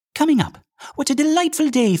Coming up, what a delightful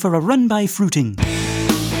day for a run by fruiting.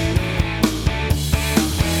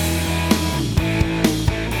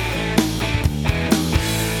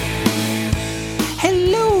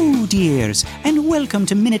 Hello, dears, and welcome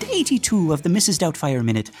to Minute 82 of the Mrs. Doubtfire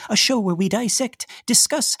Minute, a show where we dissect,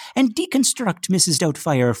 discuss, and deconstruct Mrs.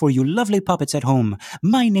 Doubtfire for you lovely puppets at home.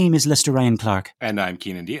 My name is Lester Ryan Clark. And I'm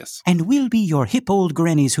Keenan Diaz. And we'll be your hip old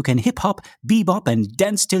grannies who can hip-hop, bebop, and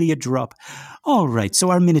dance till you drop. All right,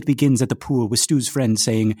 so our minute begins at the pool with Stu's friend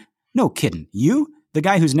saying, "No kiddin', you? The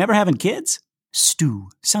guy who's never having kids?" Stu.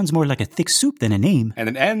 Sounds more like a thick soup than a name. And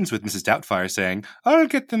it ends with Mrs. Doubtfire saying, "I'll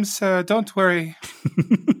get them, sir, don't worry."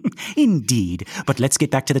 Indeed. But let's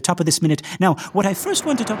get back to the top of this minute. Now, what I first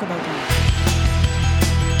want to talk about is...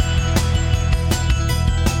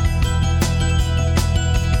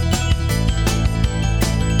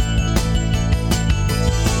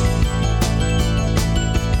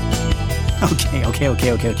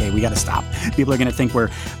 Okay. We got to stop. People are going to think we're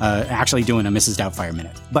actually doing a Mrs. Doubtfire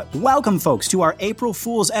Minute. But welcome, folks, to our April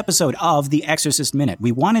Fool's episode of The Exorcist Minute.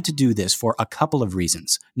 We wanted to do this for a couple of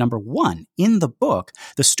reasons. Number one, in the book,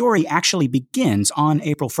 the story actually begins on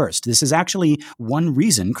April 1st. This is actually one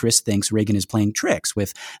reason Chris thinks Regan is playing tricks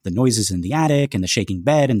with the noises in the attic and the shaking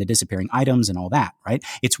bed and the disappearing items and all that, right?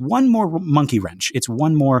 It's one more monkey wrench. It's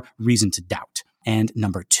one more reason to doubt. And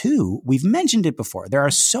number two, we've mentioned it before. There are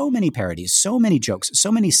so many parodies, so many jokes,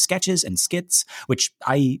 so many sketches and skits, which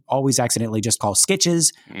I always accidentally just call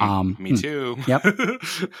sketches. Me too. Yep.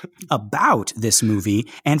 About this movie,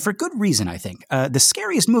 and for good reason, I think. The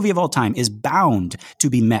scariest movie of all time is bound to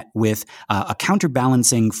be met with a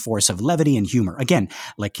counterbalancing force of levity and humor. Again,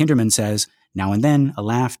 like Kinderman says, now and then a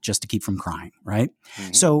laugh just to keep from crying, right?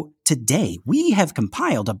 Mm-hmm. So today we have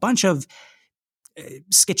compiled a bunch of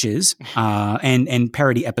sketches and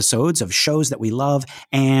parody episodes of shows that we love,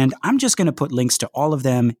 and I'm just going to put links to all of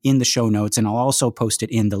them in the show notes, and I'll also post it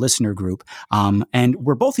in the listener group. And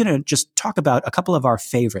we're both going to just talk about a couple of our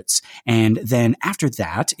favorites, and then after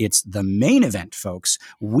that, it's the main event, folks.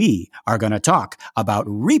 We are going to talk about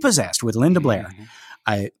Repossessed with Linda Blair.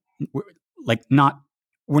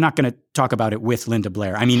 We're not going to talk about it with Linda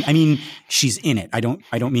Blair. I mean, she's in it. I don't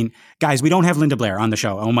mean, guys, we don't have Linda Blair on the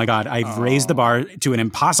show. Oh my God. I've raised the bar to an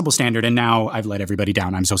impossible standard and now I've let everybody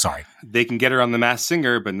down. I'm so sorry. They can get her on The Masked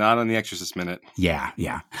Singer, but not on The Exorcist Minute. Yeah.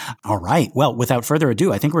 All right. Well, without further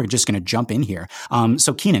ado, I think we're just going to jump in here.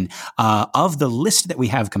 So Keenan, of the list that we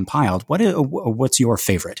have compiled, what's your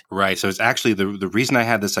favorite? Right. So it's actually the reason I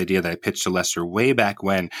had this idea that I pitched to Lester way back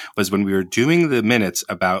when we were doing the minutes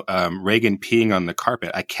about Regan peeing on the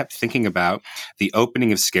carpet. I kept thinking about the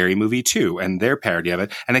opening of Scary Movie 2 and their parody of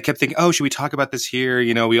it. And I kept thinking, oh, should we talk about this here?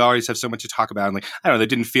 You know, we always have so much to talk about. And I don't know, that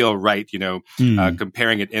didn't feel right,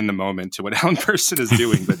 comparing it in the moment to what Alan Person is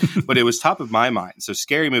doing. But it was top of my mind. So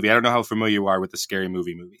Scary Movie, I don't know how familiar you are with the Scary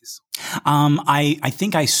Movie movies. I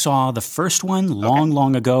think I saw the first one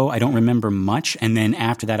long ago. I don't remember much. And then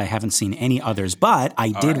after that, I haven't seen any others. But I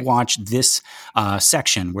did watch this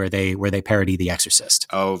section where they parody The Exorcist.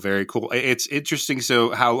 Oh, very cool. It's interesting. So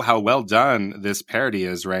how well done this parody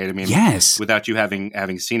is, right? I mean, yes. Without you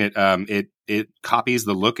having seen it, it copies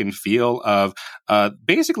the look and feel of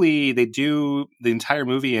basically they do the entire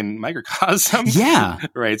movie in microcosm. Yeah.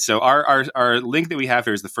 Right. So our link that we have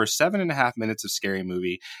here is the first 7.5 minutes of Scary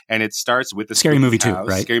Movie, and it starts with the Scary Movie 2, house.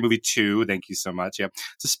 right? Scary Movie 2. Thank you so much. Yeah,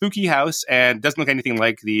 it's a spooky house and doesn't look anything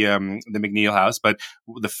like the McNeil house, but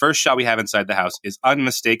the first shot we have inside the house is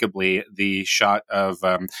unmistakably the shot of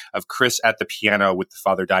Chris at the piano with the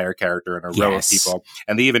Father Dyer character and a row of people,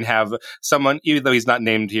 and they even have someone, even though he's not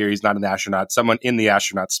named here, he's not an astronaut, someone in the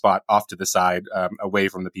astronaut spot off to the side, away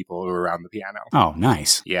from the people who are around the piano. Oh,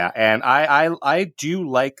 nice. Yeah, and I do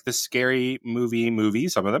like the Scary Movie,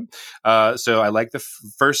 some of them. So I like the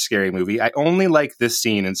first Scary Movie. I only like this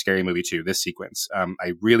scene in Scary Movie 2, this sequence.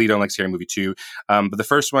 I really don't like Scary Movie 2, but the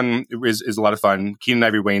first one is a lot of fun. Keenan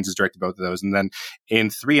Ivory Wayans has directed both of those, and then in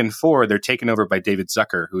 3 and 4, they're taken over by David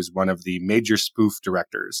Zucker, who's one of the major spoof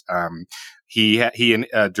directors. He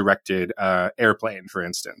directed Airplane, for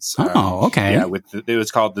instance. Oh, okay. Yeah, it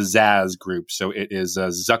was called the Zaz Group. So it is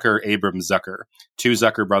Zucker, Abrams, Zucker, 2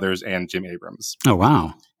 Zucker brothers, and Jim Abrams. Oh,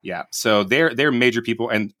 wow. Yeah, so they're major people,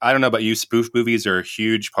 and I don't know about you, spoof movies are a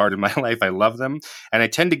huge part of my life. I love them, and I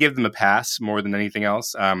tend to give them a pass more than anything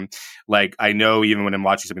else. Like I know even when I'm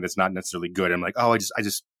watching something that's not necessarily good, I'm like, oh, I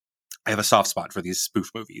just I have a soft spot for these spoof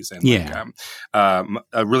movies, and Yeah.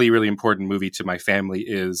 a really, really important movie to my family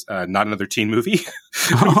is Not Another Teen Movie,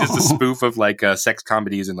 which is a spoof of like sex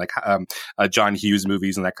comedies and like John Hughes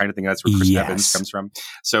movies and that kind of thing. That's where Chris Evans comes from.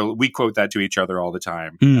 So we quote that to each other all the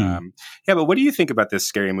time. Yeah, but what do you think about this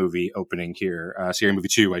Scary Movie opening here? Scary Movie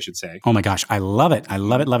 2, I should say. Oh my gosh, I love it! I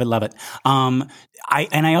love it, love it, love it.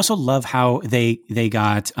 I also love how they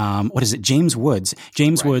got what is it? James Woods.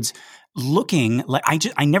 Woods. Looking like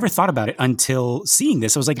I never thought about it until seeing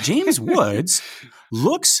this. I was like, James Woods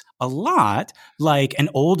looks a lot like an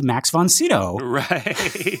old Max von Sydow.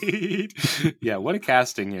 Right. Yeah, what a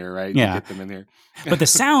casting here, right? Yeah. To get them in here. But the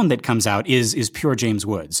sound that comes out is pure James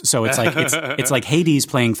Woods. So it's like it's like Hades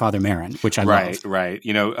playing Father Merrin, which I love. Right.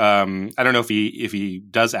 You know, I don't know if he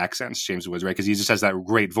does accents, James Woods, right? Because he just has that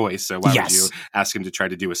great voice. So why would you ask him to try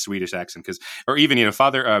to do a Swedish accent? Or even, you know,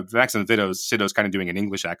 Father Max von Sydow's kind of doing an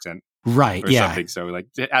English accent. Right. Or something. So like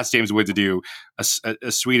ask James Woods to do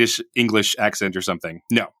a Swedish English accent or something.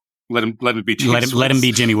 No. Let him be Jimmy Woods. Let him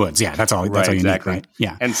be Jimmy Woods. Yeah, that's all. That's all you need, right?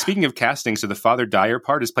 Yeah. And speaking of casting, so the Father Dyer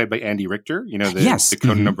part is played by Andy Richter. You know, the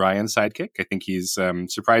Conan O'Brien sidekick. I think he's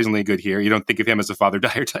surprisingly good here. You don't think of him as a Father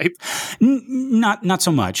Dyer type? Not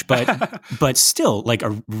so much, but but still, like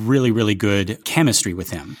a really, really good chemistry with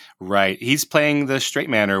him. Right. He's playing the straight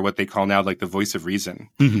man, or what they call now like the voice of reason.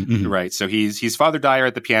 Right. So he's Father Dyer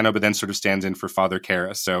at the piano, but then sort of stands in for Father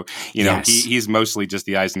Karras. So you know he's mostly just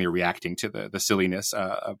the eyes and ear reacting to the silliness.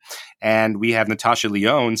 And we have Natasha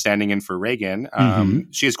Lyonne standing in for Regan.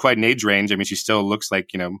 She has quite an age range. I mean, she still looks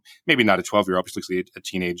like, you know, maybe not a 12-year-old, but she looks like a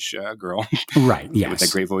teenage girl. Right, yes. With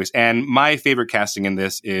that great voice. And my favorite casting in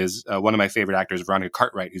this is one of my favorite actors, Veronica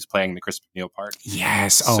Cartwright, who's playing the Chris MacNeil part.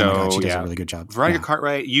 Yes. Oh, my God, she does a really good job. Veronica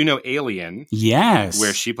Cartwright, you know Alien. Yes.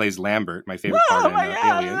 Where she plays Lambert, my favorite part in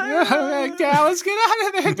Alien. Oh, Dallas, get out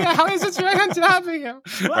of there, Dallas. It's right on top of you.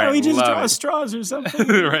 Why don't we just draw straws or something?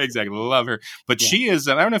 Right, exactly. Love her. But she is,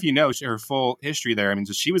 I don't know if you know her full history there. I mean,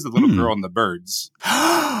 so she was the little girl in The Birds.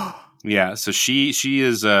 Yeah, so she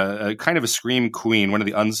is a kind of a scream queen, one of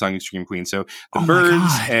the unsung scream queens. So the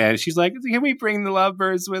Birds, and she's like, "Can we bring the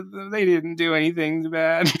lovebirds with them? They didn't do anything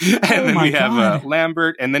bad." And then we have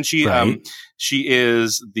Lambert, and then she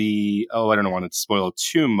is the I don't want to spoil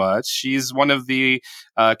too much. She's one of the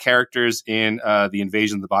characters in the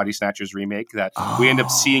Invasion of the Body Snatchers remake that we end up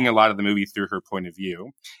seeing a lot of the movie through her point of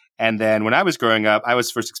view. And then when I was growing up, I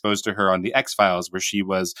was first exposed to her on The X-Files, where she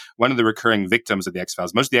was one of the recurring victims of The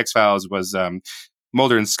X-Files. Most of The X-Files was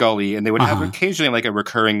Mulder and Scully, and they would have occasionally like a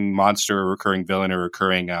recurring monster, or recurring villain, or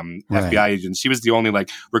recurring FBI agent. She was the only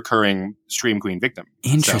like recurring Scream Queen victim.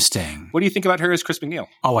 Interesting. So, what do you think about her as Chris MacNeil?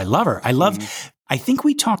 Oh, I love her. I think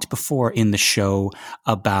we talked before in the show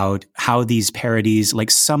about how these parodies,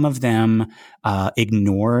 like some of them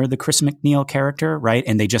ignore the Chris MacNeil character, right?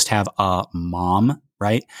 And they just have a mom,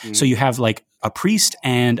 right? So you have like a priest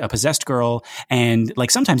and a possessed girl, and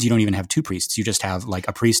like sometimes you don't even have two priests. You just have like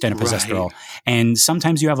a priest and a possessed girl. And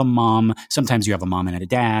sometimes you have a mom, sometimes you have a mom and a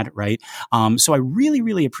dad, right? So I really,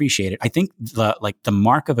 really appreciate it. I think the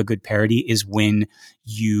mark of a good parody is when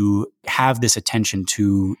you have this attention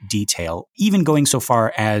to detail, even going so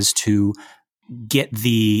far as to get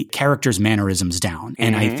the character's mannerisms down.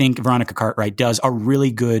 And I think Veronica Cartwright does a really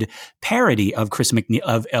good parody of Chris MacNeil,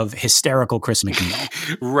 of hysterical Chris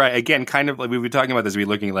MacNeil. Right. Again, kind of like we were talking about this, we're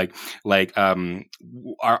looking like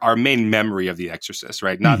our main memory of The Exorcist,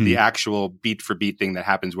 right? Not the actual beat for beat thing that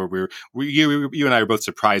happens where you and I are both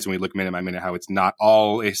surprised when we look minute by minute how it's not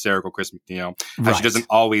all a hysterical Chris MacNeil. How she doesn't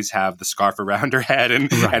always have the scarf around her head and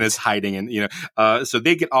is hiding, and you know, so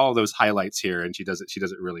they get all those highlights here, and she does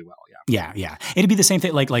it really well. Yeah. It'd be the same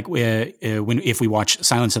thing like if we watch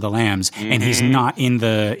Silence of the Lambs and he's not in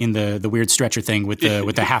the weird stretcher thing with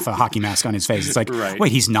the half a hockey mask on his face. It's like,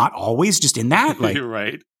 wait, he's not always just in that? Like, you're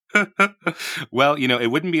right. Well, you know, it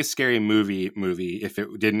wouldn't be a scary movie if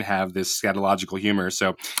it didn't have this scatological humor.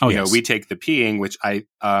 So, you know, we take the peeing, which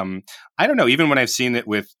I don't know, even when I've seen it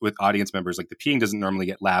with audience members, like the peeing doesn't normally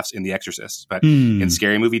get laughs in The Exorcist, but in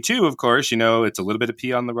Scary Movie 2, of course, you know, it's a little bit of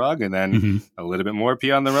pee on the rug, and then a little bit more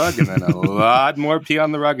pee on the rug, and then a lot more pee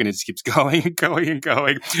on the rug, and it just keeps going and going and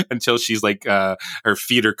going until she's like, her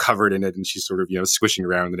feet are covered in it, and she's sort of, you know, squishing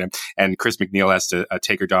around in it. And Chris MacNeil has to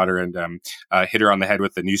take her daughter and hit her on the head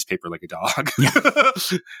with the newspaper like a dog.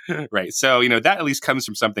 Right. So, you know, that at least comes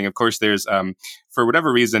from something. Of course, there's, for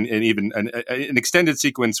whatever reason, and even an extended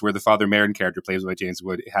sequence where the Father Merrin character plays by James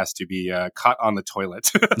Wood has to be caught on the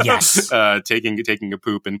toilet. Taking a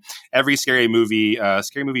poop. And every Scary Movie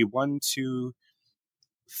 1, 2,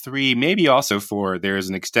 3, maybe also 4, there's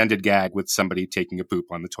an extended gag with somebody taking a poop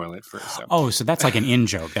on the toilet first. So. Oh, so that's like an in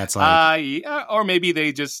joke. That's like, yeah, or maybe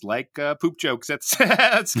they just like poop jokes. That's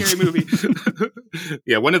Scary Movie.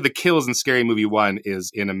 Yeah, one of the kills in Scary Movie 1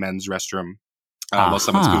 is in a men's restroom. While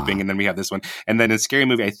someone's pooping, and then we have this one. And then in Scary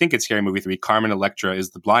Movie, I think it's Scary Movie 3, Carmen Electra is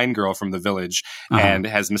the blind girl from the village and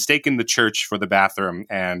has mistaken the church for the bathroom.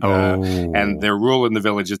 And their rule in the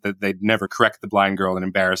village is that they'd never correct the blind girl and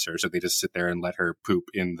embarrass her, so they just sit there and let her poop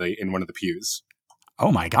in one of the pews.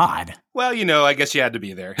 Oh my God. Well, I guess you had to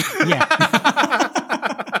be there. Yeah.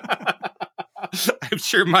 I'm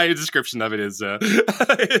sure my description of it is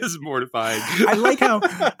mortifying. I like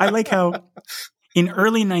how in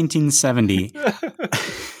early 1970,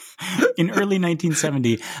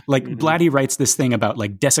 like Blatty writes this thing about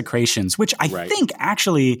like desecrations, which I think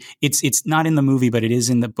actually it's not in the movie, but it is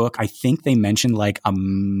in the book. I think they mentioned like a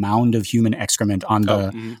mound of human excrement on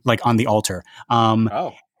the like on the altar.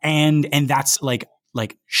 And that's like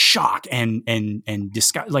shock and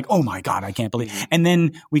disgust. Like, oh my God, I can't believe. And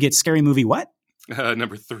then we get Scary Movie what?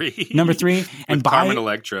 Number 3. And Carmen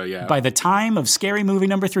Electra, yeah. By the time of Scary Movie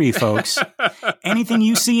number 3, folks, anything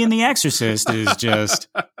you see in The Exorcist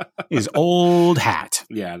is old hat.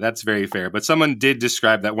 Yeah, that's very fair. But someone did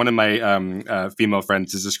describe that. One of my female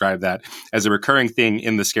friends has described that as a recurring thing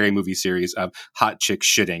in the Scary Movie series of hot chick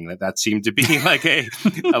shitting. That seemed to be like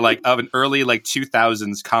of an early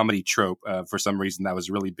 2000s comedy trope. For some reason, that was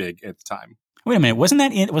really big at the time. Wait a minute, wasn't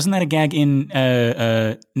that a gag in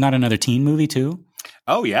Not Another Teen Movie too?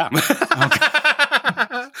 Oh yeah. Okay.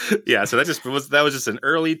 Yeah, so that was just an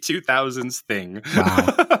early 2000s thing.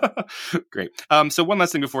 Wow. Great. So one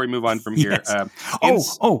last thing before we move on from here.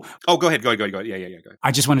 Yes. Go ahead. Go ahead. Yeah. Go ahead.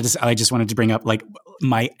 I just wanted to bring up like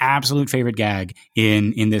my absolute favorite gag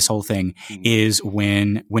in this whole thing is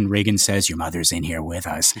when Reagan says your mother's in here with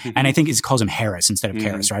us, and I think it calls him Harris instead of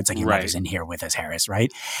Harris, right? It's like your mother's in here with us, Harris,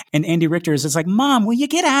 right? And Andy Richter is like, Mom, will you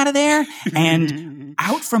get out of there? And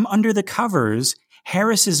out from under the covers,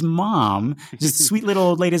 Harris's mom, this sweet little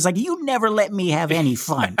old lady, is like, you never let me have any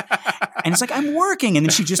fun. And it's like, I'm working. And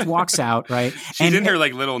then she just walks out, right? She's in her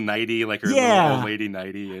like little nightie, like her little old lady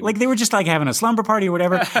nightie. Like they were just like having a slumber party or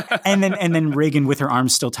whatever. And then Reagan, with her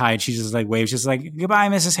arms still tied, she just like waves. She's like, goodbye,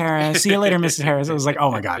 Mrs. Harris. See you later, Mrs. Harris. I was like,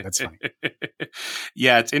 oh my God, that's funny.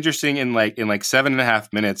 Yeah, it's interesting. In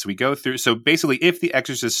 7.5 minutes, we go through. So basically, if The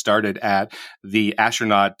Exorcist started at the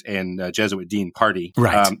astronaut and Jesuit dean party,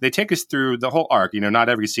 right. They take us through the whole arc. Not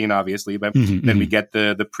every scene, obviously, but then we get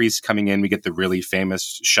the priest coming in. We get the really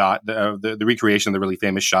famous shot, the recreation of the really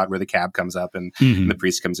famous shot where the cab comes up and the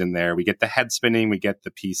priest comes in there. We get the head spinning. We get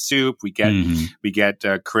the pea soup. We get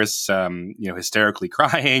Chris, hysterically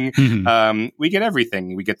crying. We get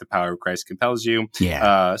everything. We get the power of Christ compels you.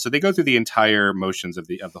 Yeah. So they go through the entire motions of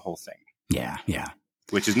the whole thing. Yeah. Yeah.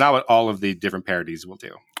 Which is not what all of the different parodies will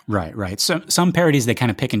do. Right. So some parodies they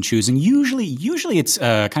kind of pick and choose, and usually it's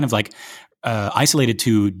kind of like isolated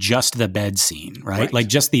to just the bed scene, right? Like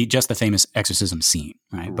just the famous exorcism scene,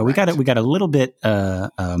 right? But we got a little bit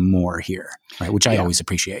more here, right? Which I always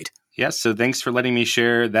appreciate. Yes, so thanks for letting me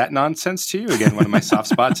share that nonsense to you. Again, one of my soft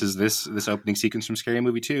spots is this opening sequence from Scary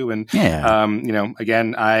Movie 2. And,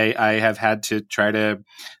 again, I have had to try to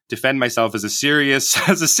defend myself as a serious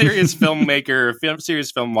filmmaker,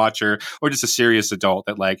 serious film watcher, or just a serious adult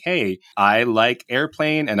that like, hey, I like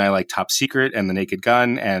Airplane and I like Top Secret and The Naked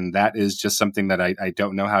Gun. And that is just something that I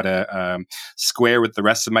don't know how to square with the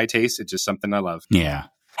rest of my taste. It's just something I love. Yeah.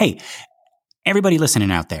 Hey, everybody listening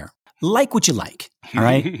out there. Like what you like, all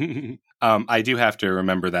right? I do have to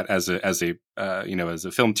remember that as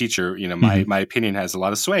a film teacher, my opinion has a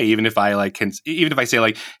lot of sway. Even if I even if I say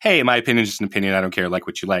like, hey, my opinion is just an opinion, I don't care. Like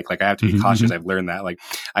what you like. Like I have to be cautious. I've learned that. Like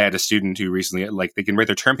I had a student who recently, like they can write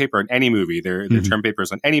their term paper on any movie. Their term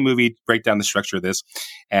papers on any movie, break down the structure of this.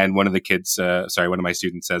 And one of my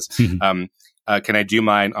students says, can I do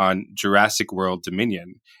mine on Jurassic World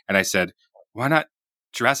Dominion? And I said, why not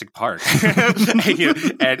Jurassic Park? and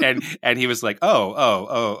he was like,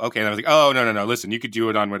 oh, okay. And I was like, oh, no. Listen, you could do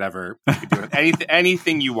it on whatever. You could do it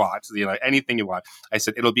anything you want. Anything you want. I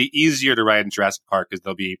said, it'll be easier to write in Jurassic Park because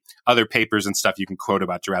there'll be other papers and stuff you can quote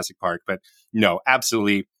about Jurassic Park. But no,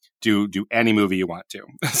 absolutely do any movie you want to.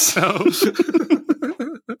 So.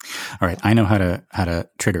 All right. I know how to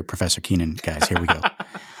trigger Professor Keenan, guys. Here we go.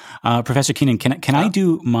 Professor Keenan, can I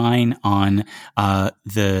do mine on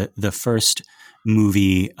the first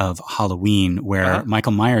movie of Halloween where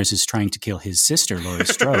Michael Myers is trying to kill his sister, Laurie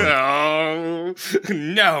Strode? Oh,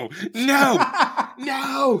 no.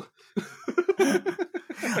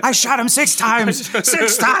 I shot him 6 times.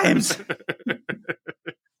 6 times.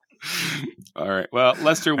 All right. Well,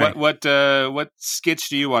 Lester, what sketch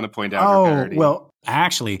do you want to point out? Oh, parody? well,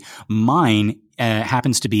 actually, mine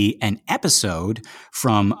happens to be an episode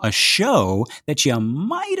from a show that you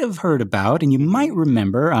might have heard about and you might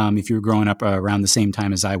remember if you were growing up around the same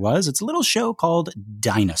time as I was. It's a little show called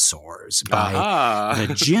Dinosaurs by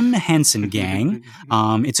the Jim Henson Gang.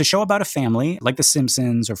 It's a show about a family like The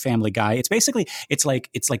Simpsons or Family Guy. It's basically it's like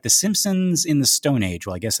The Simpsons in the Stone Age.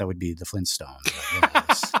 Well, I guess that would be the Flintstones.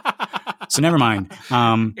 So never mind.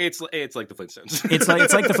 It's like the Flintstones. it's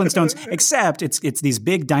like the Flintstones, except it's these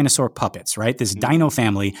big dinosaur puppets, right? This dino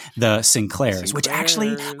family, the Sinclairs, which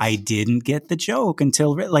actually I didn't get the joke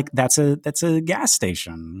until that's a gas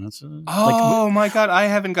station. My God, I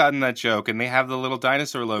haven't gotten that joke. And they have the little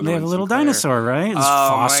dinosaur logo. They have a little dinosaur, right? It's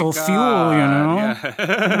fossil fuel, you know.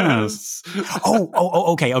 Yes.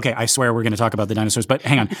 Okay. I swear we're going to talk about the dinosaurs, but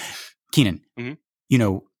hang on, Keenan. Mm-hmm. You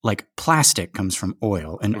know, like plastic comes from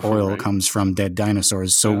oil and oil comes from dead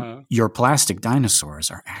dinosaurs. So your plastic dinosaurs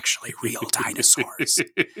are actually real dinosaurs.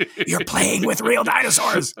 You're playing with real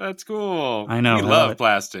dinosaurs. That's cool. I know. We love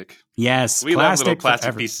plastic. Yes. We love little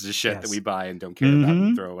plastic pieces of shit that we buy and don't care about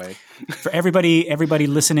and throw away. For everybody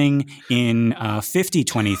listening in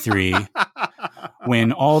 5023,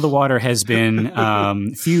 when all the water has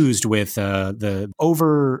been fused with the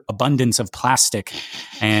overabundance of plastic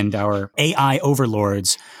and our AI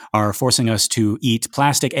overlords are forcing us to eat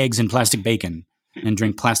plastic eggs and plastic bacon and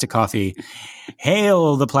drink plastic coffee.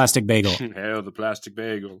 Hail the plastic bagel. Hail the plastic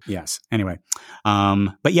bagel. Yes. Anyway.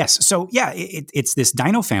 But yes. So yeah, it's this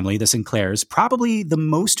dino family, the Sinclairs. Probably the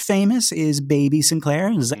most famous is Baby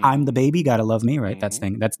Sinclair. I'm the baby, gotta love me, right?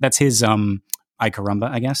 That's his I Carumba,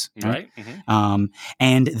 I guess. Right. Mm-hmm.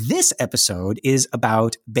 And this episode is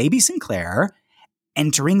about Baby Sinclair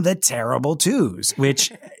entering the terrible twos,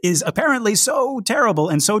 which is apparently so terrible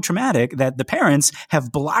and so traumatic that the parents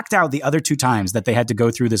have blocked out the other two times that they had to go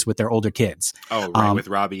through this with their older kids. Oh, right, with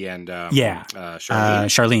Robbie and Charlene.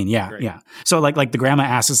 Charlene, yeah. So like the grandma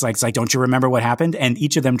asks, it's like, don't you remember what happened? And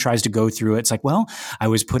each of them tries to go through it. It's like, well, I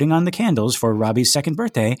was putting on the candles for Robbie's second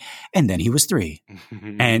birthday, and then he was 3.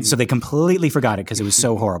 And so they completely forgot it because it was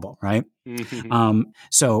so horrible, right?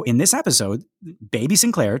 So in this episode, Baby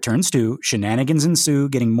Sinclair turns 2, shenanigans ensue,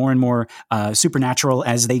 getting more and more supernatural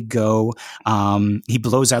as they go. He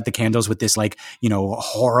blows out the candles with this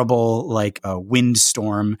horrible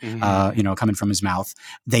windstorm coming from his mouth.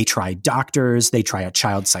 They try doctors, they try a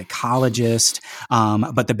child psychologist,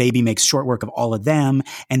 but the baby makes short work of all of them.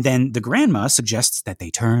 And then the grandma suggests that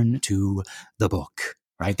they turn to the book.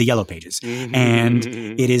 Right, the Yellow Pages, and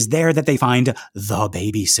it is there that they find the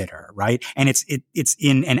babysitter, right? And it's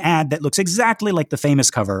in an ad that looks exactly like the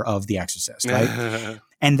famous cover of The Exorcist, right?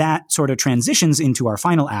 And that sort of transitions into our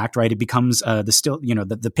final act, right? It becomes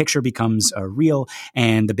the picture becomes real,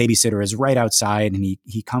 and the babysitter is right outside, and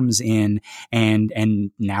he comes in,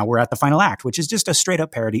 and now we're at the final act, which is just a straight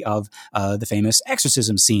up parody of the famous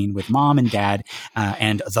exorcism scene with mom and dad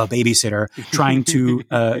and the babysitter trying to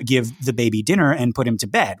give the baby dinner and put him to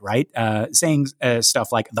bed, right? Saying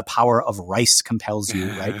stuff like the power of rice compels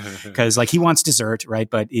you, right? Because he wants dessert, right?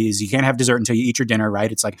 But you can't have dessert until you eat your dinner,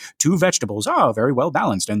 right? It's like 2 vegetables, very well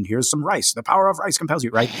balanced. And here's some rice. The power of rice compels you,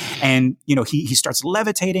 right? And he starts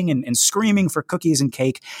levitating and screaming for cookies and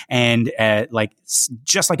cake, and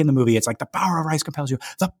just like in the movie, it's like the power of rice compels you.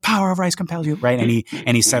 The power of rice compels you, right? And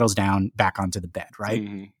he settles down back onto the bed, right?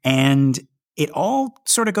 Mm-hmm. And it all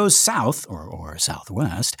sort of goes south or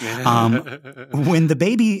southwest when the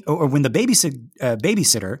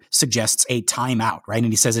babysitter suggests a timeout, right?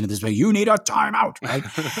 And he says it in this way: "You need a timeout," right?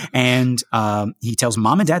 And he tells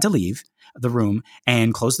mom and dad to leave the room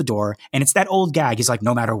and close the door. And it's that old gag. He's like,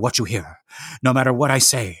 no matter what you hear, no matter what I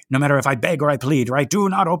say, no matter if I beg or I plead, right? Do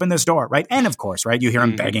not open this door, right? And of course, right? You hear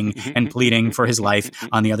him begging and pleading for his life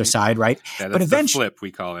on the other side, right? Yeah, that's but eventually, the flip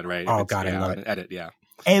we call it, right? Oh God, I love it. Edit, yeah.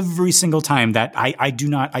 Every single time that I do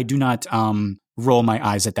not roll my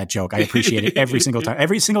eyes at that joke. I appreciate it every single time.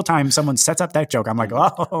 Every single time someone sets up that joke, I'm like,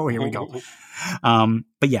 oh, here we go.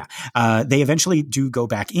 But yeah, they eventually do go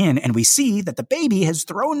back in, and we see that the baby has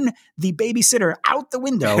thrown the babysitter out the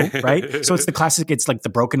window, right? So it's the classic, it's like the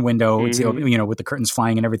broken window, it's, with the curtains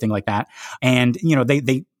flying and everything like that. And,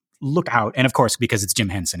 they look out, and of course, because it's Jim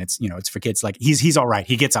Henson, it's it's for kids. Like he's all right.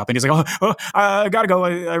 He gets up and he's like, I gotta go.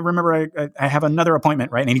 I remember I have another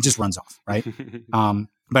appointment, right? And he just runs off, right?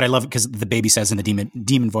 But I love it because the baby says in the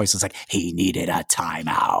demon voice, it's like, he needed a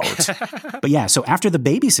timeout. But yeah, so after the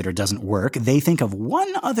babysitter doesn't work, they think of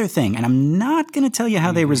one other thing. And I'm not going to tell you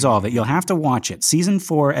how they resolve it. You'll have to watch it. Season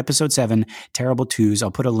 4, episode 7, Terrible Twos. I'll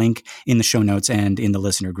put a link in the show notes and in the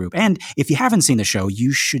listener group. And if you haven't seen the show,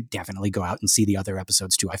 you should definitely go out and see the other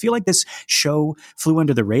episodes too. I feel like this show flew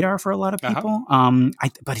under the radar for a lot of people.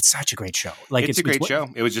 But it's such a great show. Like it's a great show.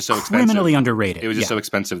 It was just so expensive. Criminally underrated. It was just so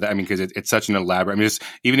expensive that, because it's such an elaborate,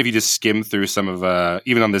 even if you just skim through some of,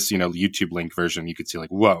 even on this, YouTube link version, you could see like,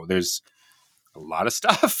 whoa, there's a lot of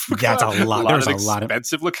stuff. That's a lot. There's a lot of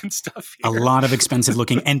expensive looking stuff here. A lot of expensive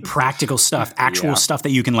looking and practical stuff, actual stuff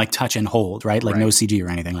that you can like touch and hold, right? Like no CG or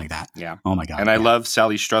anything like that. Yeah. Oh my God. And I love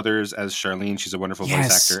Sally Struthers as Charlene. She's a wonderful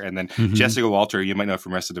voice actor. And then Jessica Walter, you might know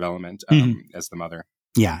from Arrested Development, as the mother.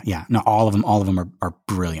 Yeah. No, all of them are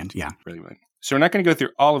brilliant. Yeah. Brilliant. So we're not going to go through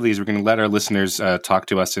all of these. We're going to let our listeners talk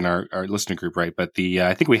to us in our listener group, right? But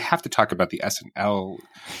I think we have to talk about the SNL.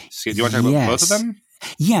 Do you want to talk about both of them?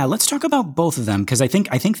 Yeah, let's talk about both of them because I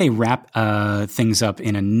think they wrap things up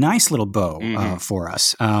in a nice little bow for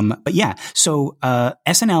us. But yeah, so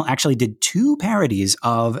SNL actually did 2 parodies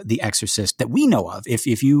of The Exorcist that we know of.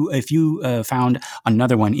 If you found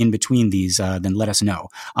another one in between these, then let us know.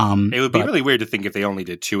 It would be really weird to think if they only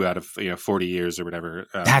did 2 out of 40 years or whatever.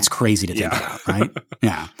 That's crazy to think about, right?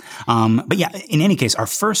 Yeah. But yeah, in any case, our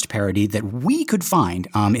first parody that we could find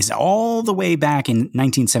is all the way back in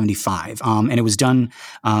 1975, and it was done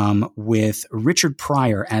with Richard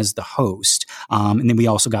Pryor as the host. And then we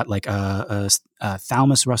also got like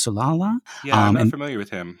Thalmus Rasulala. Yeah, I'm not familiar with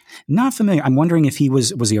him. Not familiar. I'm wondering if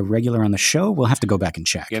was he a regular on the show? We'll have to go back and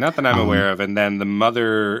check. Yeah, not that I'm aware of. And then the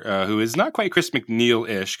mother, who is not quite Chris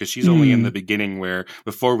McNeil-ish, because she's only in the beginning where,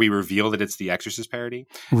 before we reveal that it's the Exorcist parody.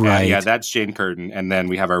 Right. Yeah, that's Jane Curtin. And then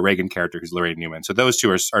we have our Reagan character, who's Lorraine Newman. So those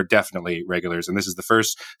 2 are definitely regulars. And this is the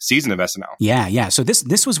first season of SNL. Yeah. So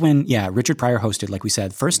this was when, Richard Pryor hosted, like we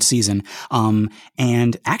said, first season.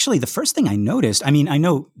 And actually the first thing I noticed, I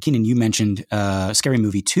know, Keenan, you mentioned Scary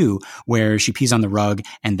Movie 2, where she pees on the rug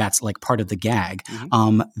and that's like part of the gag.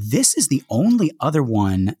 This is the only other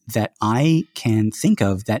one that I can think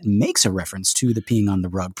of that makes a reference to the peeing on the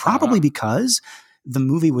rug, probably because the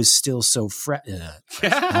movie was still so fresh.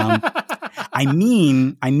 I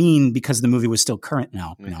mean, because the movie was still current.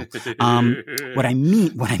 No. What I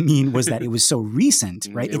mean was that it was so recent,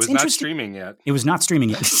 right? It was not streaming yet. It was not streaming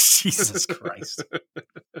yet. Jesus Christ.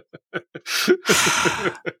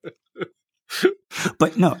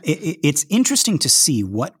 But no, it's interesting to see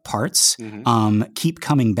what parts keep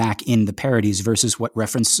coming back in the parodies versus what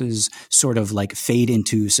references sort of like fade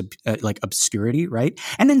into like obscurity, right?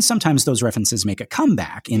 And then sometimes those references make a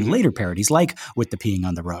comeback in later parodies, like with the peeing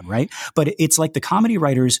on the rug, right? But it's like the comedy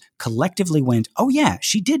writers collectively went, oh yeah,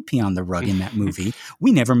 she did pee on the rug in that movie.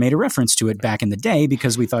 We never made a reference to it back in the day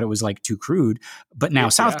because we thought it was like too crude. But now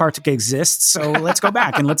South Park exists, so let's go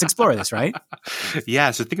back and let's explore this, right?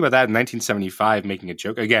 Yeah, so think about that in 1975, making a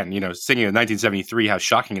joke again, singing in 1973 how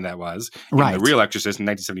shocking that was, right? The Real Exorcist in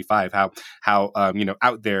 1975, how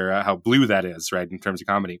out there, how blue that is, right, in terms of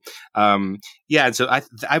comedy. And so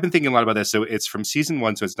I've been thinking a lot about this. So it's from season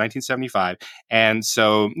 1, so it's 1975, and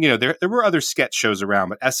so there were other sketch shows around,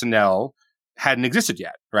 but SNL hadn't existed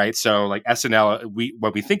yet, right? So like SNL,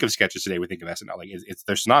 when we think of sketches today, we think of SNL like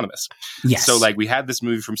they're synonymous. Yes. So like we had this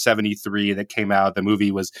movie from 73 that came out. The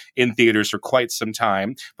movie was in theaters for quite some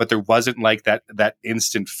time, but there wasn't like that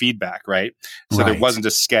instant feedback, right? So there wasn't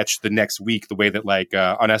a sketch the next week the way that like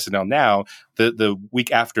on SNL now, the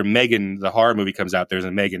week after Megan, the horror movie comes out, there's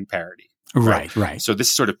a Megan parody. Right. So this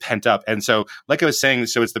is sort of pent up. And so, like I was saying,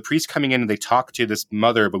 so it's the priest coming in and they talk to this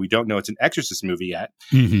mother, but we don't know it's an Exorcist movie yet.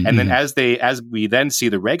 And then as we then see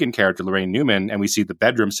the Reagan character, Lorraine Newman, and we see the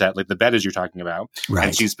bedroom set, like the bed as you're talking about,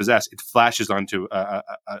 and she's possessed, it flashes onto a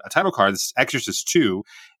title card, this is Exorcist 2,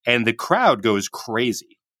 and the crowd goes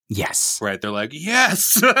crazy. Yes. Right. They're like,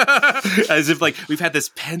 yes. As if like we've had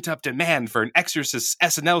this pent up demand for an Exorcist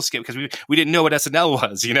SNL skit because we didn't know what SNL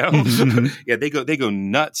was, Yeah, they go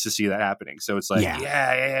nuts to see that happening. So it's like,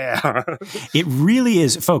 yeah. It really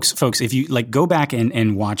is, folks, if you like go back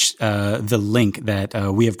and watch the link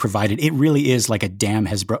that we have provided, it really is like a dam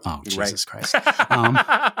has broken. Oh, Jesus Christ.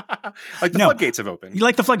 Like the floodgates have opened.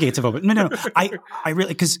 Like the floodgates have opened. No. I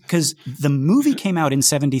really, because the movie came out in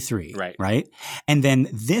 73, right? And then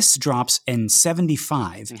this drops in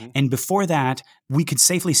 75. And before that, we could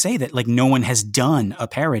safely say that like no one has done a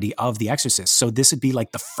parody of The Exorcist. So this would be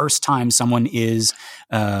like the first time someone is,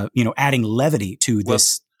 adding levity to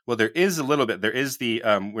this Well, there is a little bit. There is the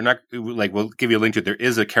we're not like we'll give you a link to it. There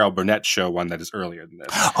is a Carol Burnett show one that is earlier than this.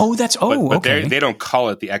 Oh, that's but okay. They don't call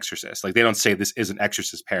it The Exorcist. Like they don't say this is an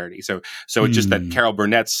Exorcist parody. So it's just that Carol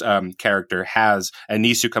Burnett's character has a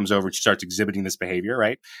niece who comes over and she starts exhibiting this behavior,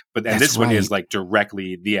 right? But and this one is like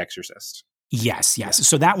directly The Exorcist. Yes.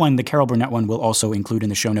 So that one, the Carol Burnett one, we'll also include in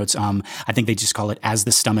the show notes. I think they just call it As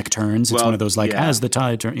the Stomach Turns. It's one of those As the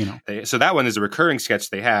Tide Turns, So that one is a recurring sketch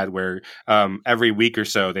they had where every week or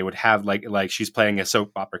so they would have like she's playing a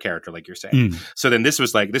soap opera character, like you're saying. So then this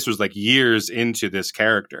was like years into this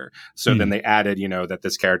character. So then they added, that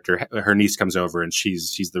this character, her niece comes over and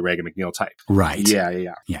she's the Regan MacNeil type. Right.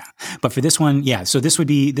 Yeah. But for this one, so this would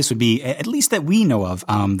be at least that we know of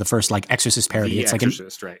the first like Exorcist parody. It's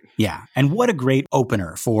Exorcist, right? Yeah, and what a great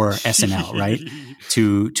opener for SNL, right?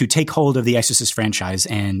 to take hold of the Exorcist franchise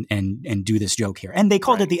and do this joke here. And they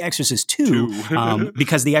called it The Exorcist 2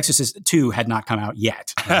 because The Exorcist 2 had not come out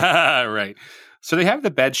yet. Right. So they have the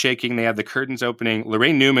bed shaking, they have the curtains opening.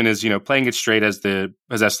 Lorraine Newman is, playing it straight as the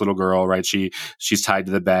possessed little girl, right? She's tied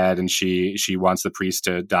to the bed and she wants the priest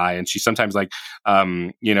to die. And she sometimes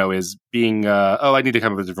is being, I need to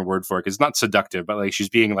come up with a different word for it because it's not seductive, but like she's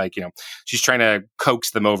being like, she's trying to coax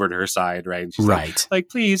them over to her side, right? And she's like,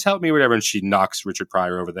 please help me, whatever. And she knocks Richard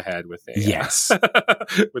Pryor over the head with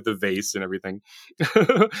with the vase and everything.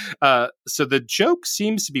 So the joke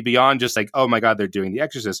seems to be beyond just like, oh my God, they're doing The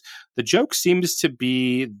Exorcist. The joke seems to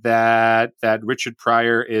be that Richard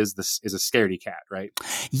Pryor is a scaredy cat, right?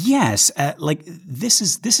 Yes, this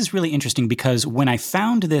is really interesting because when I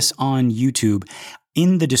found this on YouTube,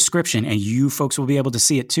 in the description, and you folks will be able to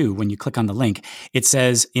see it too when you click on the link, it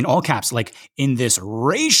says in all caps, like in this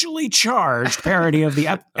racially charged parody of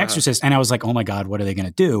The Exorcist. And I was like, oh my God, what are they going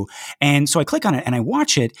to do? And so I click on it and I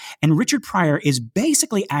watch it, and Richard Pryor is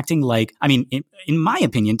basically acting like, I mean, in my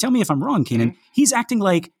opinion, tell me if I'm wrong, Keenan, he's acting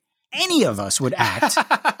like any of us would act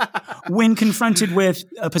when confronted with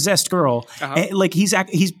a possessed girl. Like he's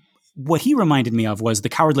what he reminded me of was the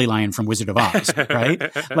Cowardly Lion from Wizard of Oz, right?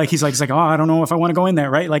 Like he's like, oh, I don't know if I want to go in there,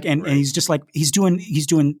 right? Like, and he's just like he's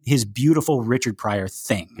doing his beautiful Richard Pryor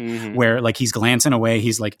thing, where like he's glancing away,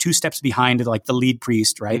 he's like 2 steps behind like the lead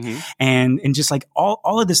priest, right? And just like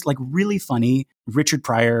all of this like really funny Richard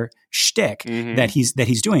Pryor shtick that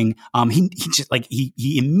he's doing. He just like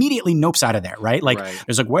he immediately nopes out of there, right? Like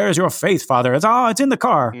there's like, where's your faith, Father? It's in the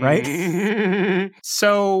car, right?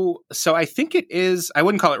 So I think it is. I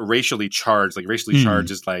wouldn't call it racially charged. Like racially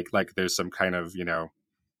charged is like there's some kind of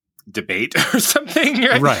debate or something,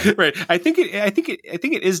 right? I think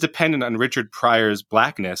it is dependent on Richard Pryor's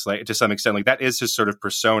blackness, like to some extent. Like that is his sort of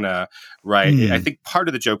persona, right? I think part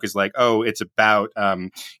of the joke is like, oh, it's about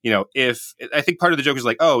if I think part of the joke is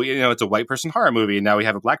like, oh, it's a white person horror movie and now we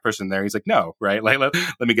have a black person there. He's like, no, right? Like let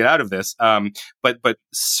me get out of this. But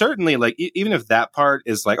certainly, like even if that part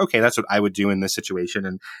is like, okay, that's what I would do in this situation,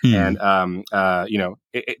 and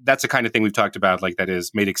that's the kind of thing we've talked about, like that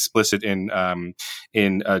is made explicit in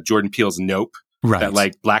Jordan Peele's Nope. Right. That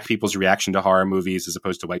like black people's reaction to horror movies as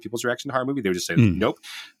opposed to white people's reaction to horror movie, they would just say nope.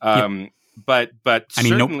 But I mean,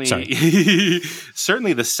 certainly,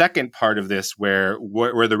 certainly the second part of this where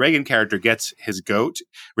the Regan character gets his goat,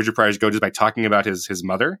 Richard Pryor's goat, is by talking about his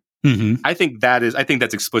mother. I think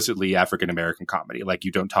that's explicitly African American comedy. Like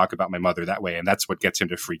you don't talk about my mother that way, and that's what gets him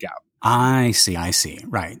to freak out. I see.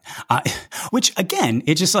 Right. Which again,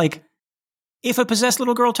 it's just like, if a possessed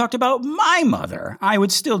little girl talked about my mother, I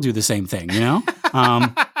would still do the same thing,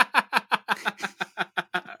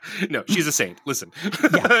 No, she's a saint. Listen,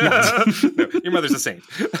 yeah. No, your mother's a saint.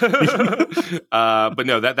 But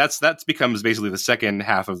no, that becomes basically the second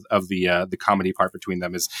half of the comedy part between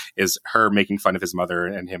them is her making fun of his mother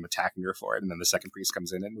and him attacking her for it, and then the second priest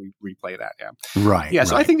comes in and we replay that. Yeah, right. Yeah,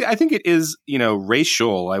 so I think it is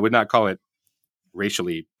racial. I would not call it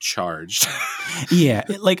racially charged. Yeah,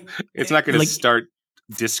 like it's not going to start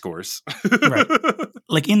discourse, right?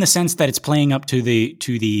 Like in the sense that it's playing up to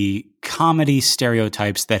the comedy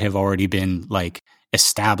stereotypes that have already been like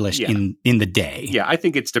established in the day. Yeah, I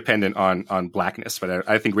think it's dependent on blackness, but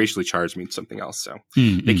I think racially charged means something else. So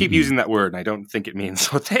they keep using that word, and I don't think it means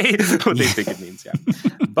what they think it means. Yeah,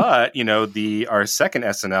 but our second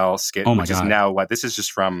SNL skit, is now this is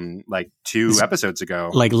just from like 2 episodes ago,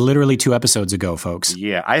 like literally 2 episodes ago, folks.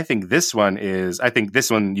 Yeah, I think this one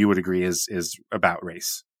you would agree is about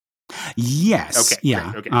race. Yes. Okay.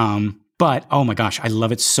 Yeah. Great, okay. But oh my gosh, I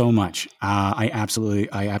love it so much. I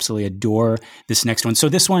absolutely adore this next one. So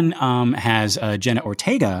this one has Jenna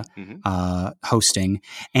Ortega hosting,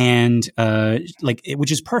 and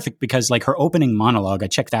which is perfect because like her opening monologue, I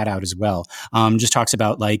checked that out as well. Just talks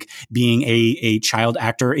about like being a child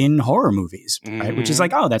actor in horror movies, right? Which is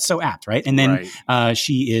like, oh, that's so apt, right? And then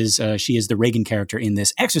she is the Regan character in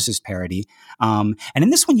this Exorcist parody. And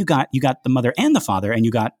in this one, you got the mother and the father, and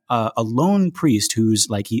you got a lone priest who's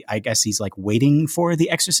like I guess he's like waiting for the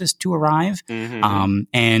exorcist to arrive.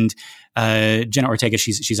 And Jenna Ortega,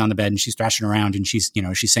 she's on the bed and she's thrashing around and she's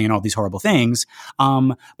saying all these horrible things.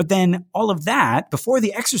 But then all of that, before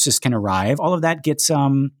the exorcist can arrive, all of that gets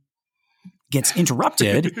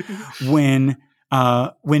interrupted when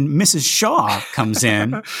Mrs. Shaw comes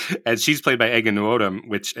in. And she's played by Ega Nwodim,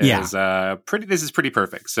 which is this is pretty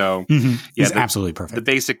perfect. So it's absolutely perfect. The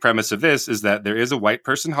basic premise of this is that there is a white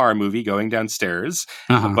person horror movie going downstairs,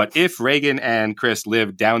 but if Regan and Chris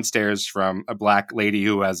live downstairs from a black lady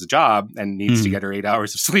who has a job and needs to get her 8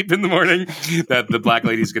 hours of sleep in the morning, that the black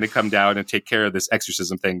lady is going to come down and take care of this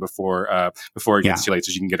exorcism thing before it gets too late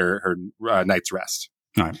so she can get her night's rest.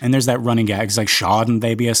 All right. And there's that running gag. It's like, shouldn't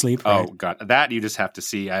they be asleep? Right? Oh, God. That you just have to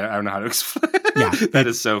see. I don't know how to explain. Yeah. That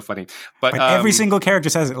is so funny. But every single character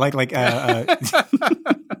says it.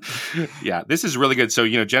 Yeah, this is really good. So,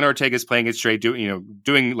 Jenna Ortega is playing it straight,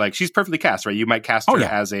 doing like, she's perfectly cast, right? You might cast her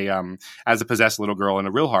as a possessed little girl in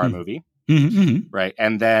a real horror movie. Right.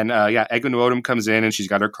 And then, Ega Nwodim comes in and she's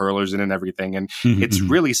got her curlers in and everything. And it's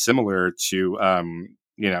really similar to,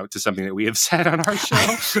 to something that we have said on our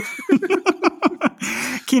show.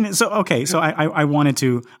 Keenan, so I wanted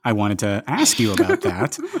to ask you about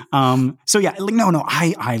that.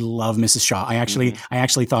 I love Mrs. Shaw. I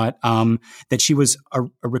actually thought that she was a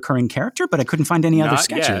recurring character, but I couldn't find any other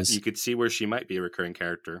sketches. Yeah, you could see where she might be a recurring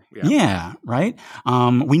character. Yeah, right.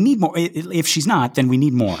 We need more. If she's not, then we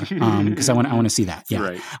need more because I want to see that.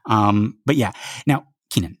 Yeah. Right. But yeah. Now,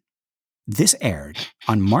 Keenan, this aired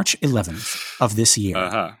on March 11th of this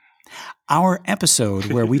year. Our episode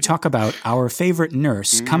where we talk about our favorite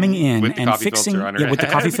nurse coming in and fixing with the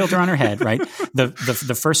coffee filter on her head, right?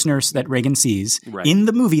 The first nurse that Regan sees in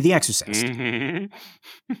the movie The Exorcist.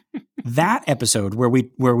 That episode where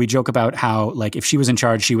we joke about how like if she was in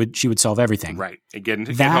charge, she would solve everything. Right. Get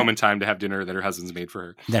home in time to have dinner that her husband's made for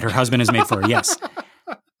her. That her husband has made for her. Yes.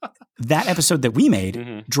 That episode that we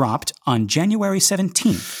made dropped on January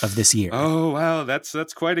 17th of this year. Oh, wow. That's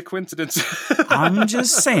quite a coincidence. I'm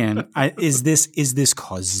just saying, is this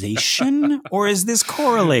causation or is this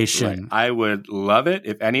correlation? Right. I would love it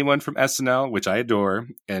if anyone from SNL, which I adore,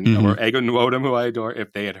 or Ega Nwodim, who I adore,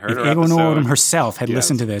 if they had heard her episode. Ega Nwodim herself had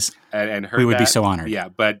listened to this, and heard we would be so honored. Yeah,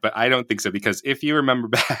 but I don't think so, because if you remember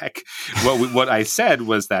back, what I said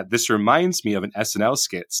was that this reminds me of an SNL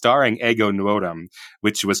skit starring Ega Nwodim,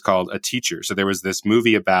 which was called A Teacher. So there was this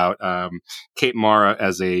movie about Kate Mara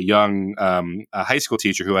as a young a high school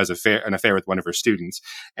teacher who has an affair with one of her students.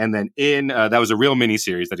 And then that was a real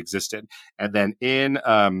miniseries that existed. And then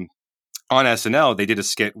on SNL, they did a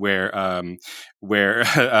skit where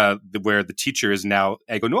the teacher is now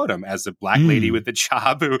Ega Nwodim as a black lady with a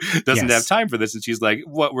job who doesn't have time for this, and she's like,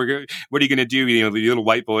 "What are you going to do? You little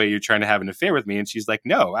white boy, you're trying to have an affair with me?" And she's like,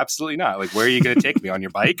 "No, absolutely not. Like, where are you going to take me on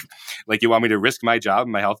your bike? Like, you want me to risk my job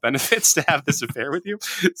and my health benefits to have this affair with you?"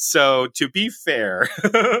 So, to be fair,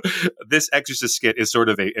 this Exorcist skit is sort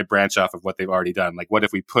of a branch off of what they've already done. Like, what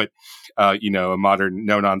if we put a modern,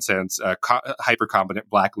 no nonsense, hyper competent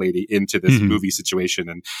black lady into this movie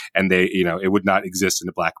situation, and they, it would not exist in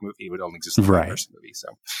a black movie. It would only exist in a white person movie. So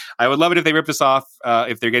I would love it if they ripped us off,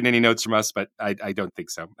 if they're getting any notes from us, but I don't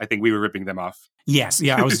think so. I think we were ripping them off. Yes.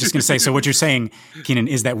 Yeah. I was just going to say, so what you're saying, Keenan,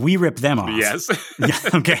 is that we rip them off. Yes. Yeah,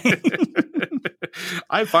 okay.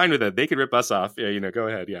 I'm fine with it. They can rip us off. Yeah, go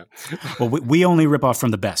ahead. Yeah. Well, we only rip off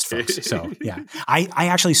from the best, folks. So yeah, I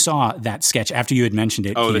actually saw that sketch after you had mentioned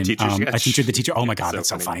it. Oh, Keenan. the teacher. The teacher. Oh my God, that's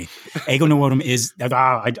so funny. Ega Nwodim is.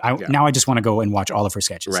 Now I just want to go and watch all of her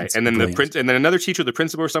sketches. Right, and then brilliant. And then another teacher, the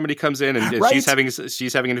principal or somebody comes in and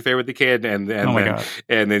she's having an affair with the kid, and then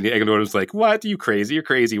Ega Nwodim's like, "What? You crazy? You're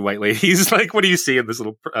crazy, white lady." He's like, "What do you see in this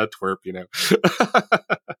little twerp?"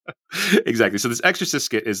 Exactly. So this Exorcist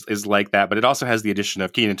skit is like that, but it also has the addition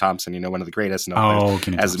of Kenan Thompson, one of the great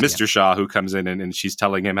SNL as Mr. Shaw, who comes in and she's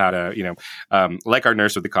telling him how to, like our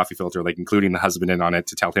nurse with the coffee filter, like including the husband in on it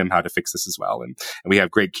to tell him how to fix this as well. And we have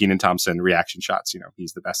great Kenan Thompson reaction shots.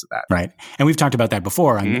 He's the best at that. Right. And we've talked about that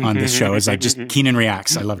before on this show. It's like just Kenan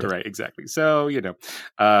reacts. I loved it. Right. Exactly. So,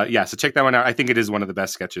 so check that one out. I think it is one of the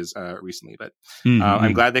best sketches recently, but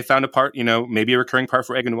I'm glad they found a part, maybe a recurring part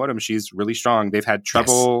for Ega Nwodim. She's really strong. They've had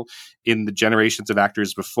trouble in the generations of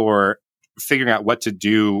actors before figuring out what to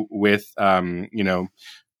do with,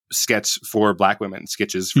 sketches for black women.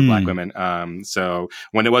 So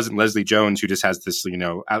when it wasn't Leslie Jones, who just has this,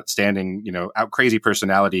 outstanding, out crazy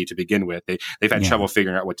personality to begin with, they've had trouble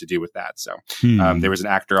figuring out what to do with that. So there was an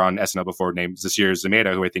actor on SNL before named Zasir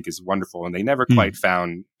Zameda, who I think is wonderful, and they never quite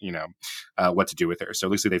found, what to do with her. So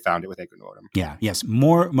at least they found it with Ego Nwodim. Yeah. Yes.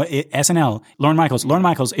 More SNL. Lorne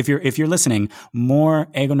Michaels. If you're listening, more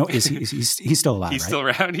Ego Nwodim. He's still alive. He's right? still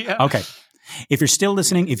around. Yeah. Okay. If you're still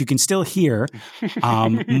listening, if you can still hear,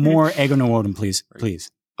 more Ego Nwodim, please.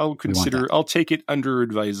 I'll take it under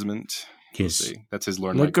advisement. Yes. That's his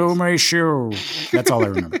Lorne Let go my shoe. That's all I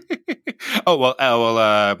remember.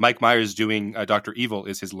 Mike Myers doing Dr. Evil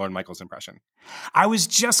is his Lorne Michaels impression. I was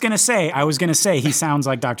going to say he sounds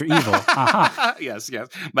like Dr. Evil. Uh-huh. Yes.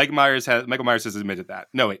 Michael Myers has admitted that.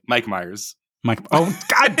 No, wait, Mike Myers. Oh,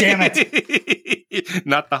 God damn it.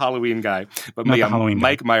 Not the Halloween guy, but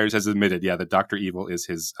Mike Myers has admitted, that Dr. Evil is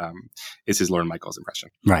his Lorne Michaels impression.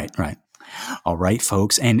 Right. All right,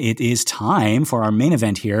 folks. And it is time for our main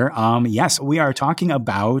event here. Yes, we are talking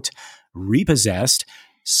about Repossessed,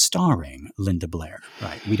 starring Linda Blair.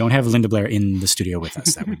 Right. We don't have Linda Blair in the studio with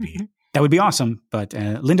us. That would be awesome. But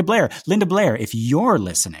Linda Blair, if you're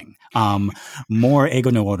listening, more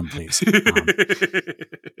Ego Nwodim, please.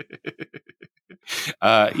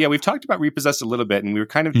 We've talked about Repossessed a little bit, and we were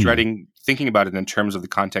kind of dreading thinking about it in terms of the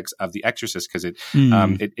context of The Exorcist, because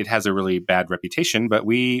it has a really bad reputation. But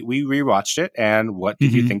we rewatched it, and what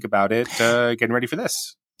did you think about it getting ready for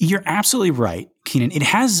this? You're absolutely right, Keenan. It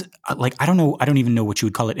has I don't even know what you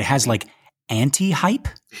would call it. It has anti-hype.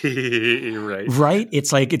 Right?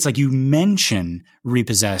 It's like you mention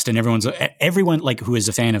Repossessed and everyone who is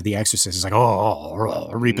a fan of The Exorcist is like, oh,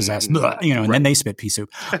 Repossessed, and then they spit pea soup.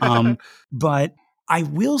 But I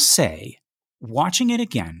will say, watching it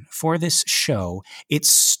again for this show, it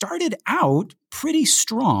started out pretty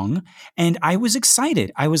strong and I was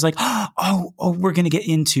excited. I was like, oh, we're going to get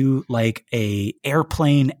into a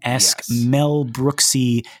Airplane-esque Mel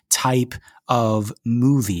Brooksy type of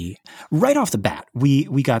movie. Right off the bat, we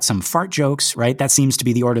got some fart jokes, right? That seems to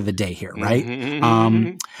be the order of the day here,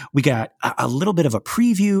 right? We got a little bit of a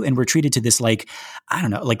preview, and we're treated to this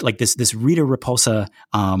this Rita Repulsa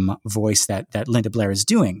voice that Linda Blair is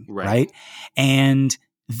doing, right? And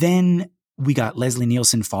then we got Leslie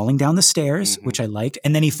Nielsen falling down the stairs, which I liked,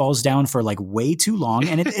 and then he falls down for way too long,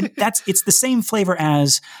 and it's the same flavor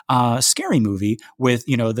as Scary Movie with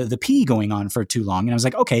the pee going on for too long, and I was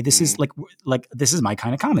like, okay, this is this is my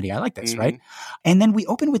kind of comedy. I like this, right? And then we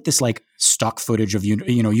open with this stock footage of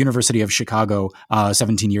University of Chicago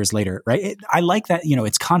 17 years later, right? I like that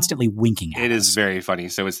it's constantly winking at us. It is very funny.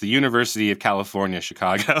 So it's the University of California,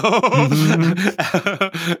 Chicago.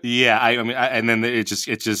 And then it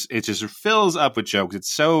just fills up with jokes. It's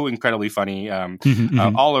so incredibly funny,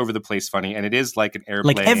 all over the place funny, and it is like an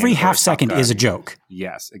airplane. Every half second is a joke.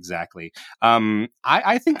 Yes, exactly.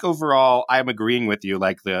 I think overall, I'm agreeing with you.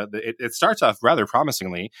 It starts off rather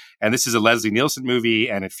promisingly, and this is a Leslie Nielsen movie,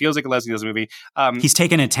 and it feels like a Leslie Nielsen movie. He's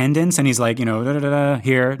taking attendance, and he's like,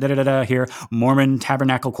 here, here, Mormon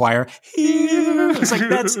Tabernacle Choir here. It's like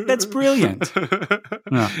that's brilliant.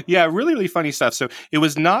 Yeah, really, really funny stuff. So it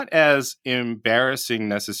was not as embarrassing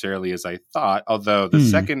necessarily as I thought, although the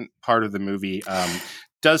second part of the movie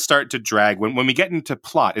does start to drag. When we get into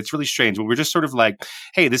plot, it's really strange. When we're just sort of like,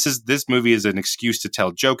 hey, this movie is an excuse to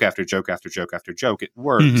tell joke after joke after joke after joke. It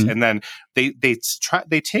works. And then they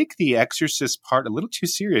take the Exorcist part a little too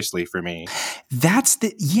seriously for me.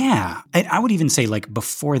 And I would even say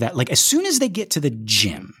before that, as soon as they get to the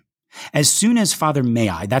gym, as soon as Father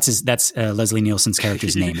May-I, that's Leslie Nielsen's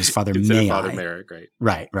character's name is Father May-I. Father Merrick,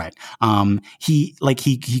 right? Right. He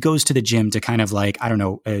goes to the gym to kind of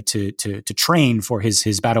to train for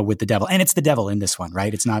his battle with the devil, and it's the devil in this one,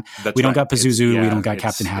 right? It's not. We don't got Pazuzu, we don't got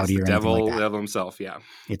Captain Howdy or anything like that. Devil himself, yeah.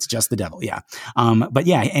 It's just the devil, yeah. But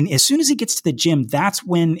yeah, and as soon as he gets to the gym, that's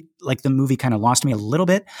when the movie kind of lost me a little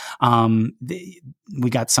bit. We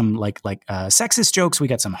got some sexist jokes, we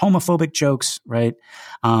got some homophobic jokes, right?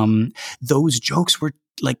 Those jokes were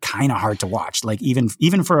kind of hard to watch,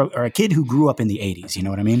 even for a kid who grew up in the 80s, you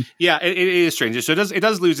know what I mean? Yeah, it is strange. So it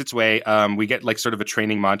does lose its way. We get sort of a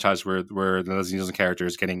training montage where the Leslie Nielsen character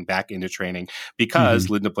is getting back into training because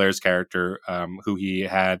Linda Blair's character, who he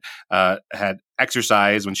had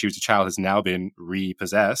exercise when she was a child has now been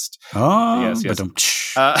repossessed. Oh, yes.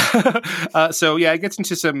 So yeah, it gets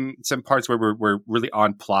into some parts where we're really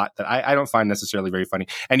on plot that I don't find necessarily very funny.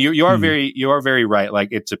 And you are very right. Like,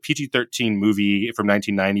 it's a PG-13 movie from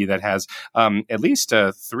 1990 that has at least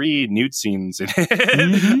 3 nude scenes in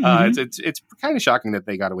it. It's kind of shocking that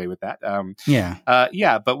they got away with that.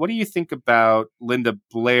 But what do you think about Linda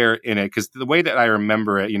Blair in it? Because the way that I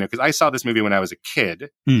remember it, because I saw this movie when I was a kid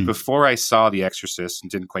before I saw The Exorcist and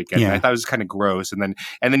didn't quite get it. I thought it was kind of gross. And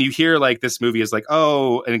then you hear like this movie is like,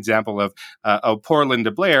 an example of poor Linda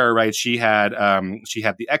Blair, right? She had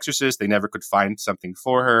The Exorcist. They never could find something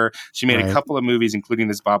for her. She made a couple of movies, including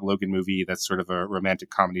this Bob Logan movie that's sort of a romantic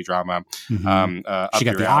comedy drama. She got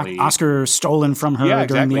the Oscar stolen from her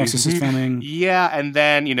during the Exorcist filming. Yeah, and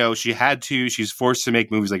then she's forced to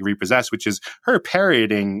make movies like Repossessed, which is her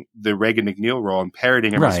parodying the Regan McNeil role and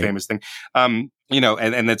parodying her most famous thing. And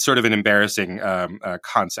that's sort of an embarrassing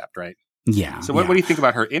concept, right? Yeah. So what do you think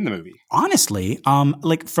about her in the movie? Honestly,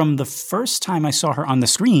 like from the first time I saw her on the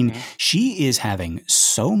screen, she is having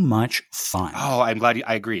so much fun. Oh, I'm glad.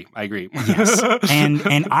 I agree. Yes.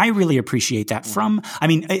 And I really appreciate that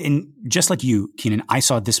and just like you, Keenan, I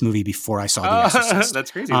saw this movie before I saw The Exorcist.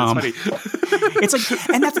 That's crazy. That's funny. It's like,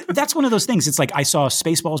 and that's one of those things. It's like I saw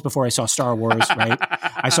Spaceballs before I saw Star Wars, right?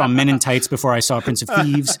 I saw Men in Tights before I saw Prince of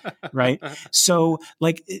Thieves, right? So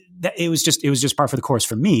like it was just par for the course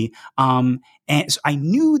for me. And so I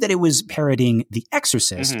knew that it was parodying The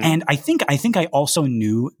Exorcist, and I think I also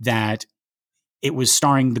knew that it was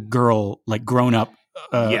starring the girl, like grown up,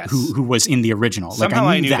 who was in the original. Somehow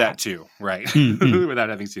like I knew that too, right? Without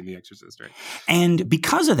having seen The Exorcist, right? And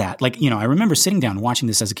because of that, like I remember sitting down watching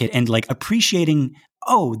this as a kid and like appreciating,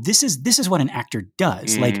 this is what an actor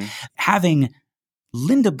does, like having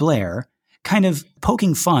Linda Blair kind of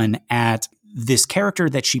poking fun at this character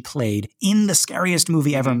that she played in the scariest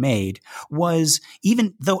movie ever made was,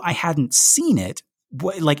 even though I hadn't seen it,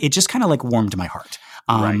 like it just kind of like warmed my heart.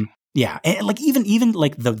 Right. Yeah. And like even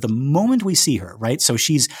like the moment we see her, right? So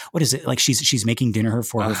she's making dinner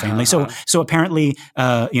for her family. So apparently,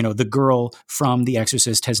 the girl from The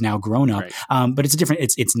Exorcist has now grown up. Right. But it's different.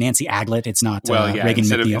 It's Nancy Aglett. It's not Regan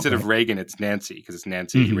McNeil. Instead of Reagan, it's Nancy, because it's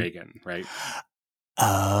Nancy Reagan, right?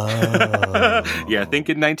 Oh. Yeah, think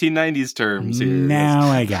in 1990s terms here. Now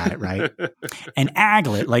I got it, right. And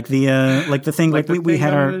Aglett, like the thing, like we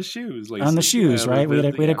had our the shoes, on the shoes, right? We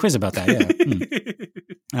had a quiz about that.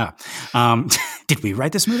 Yeah. Did we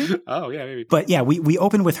write this movie? Oh yeah, maybe. But yeah, we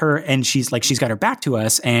open with her, and she's got her back to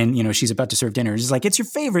us, and she's about to serve dinner. She's like, "It's your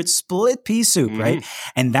favorite split pea soup," right?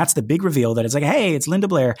 And that's the big reveal that it's like, "Hey, it's Linda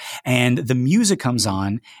Blair," and the music comes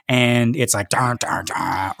on, and it's like, "Dun dun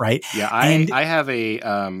dun," right? Yeah, I have a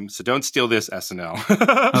so don't steal this,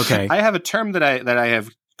 SNL. Okay, I have a term that I have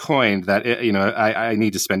coined that I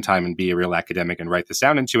need to spend time and be a real academic and write this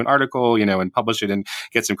down into an article, and publish it and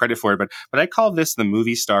get some credit for it. But I call this the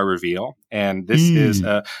movie star reveal, and this is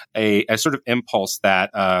a sort of impulse that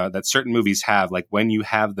certain movies have. Like when you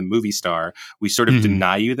have the movie star, we sort of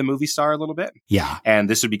deny you the movie star a little bit. Yeah, and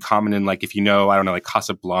this would be common in like, if like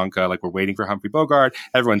Casablanca, like we're waiting for Humphrey Bogart,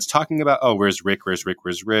 everyone's talking about, where's Rick,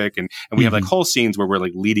 and we have like whole scenes where we're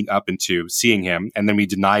like leading up into seeing him, and then we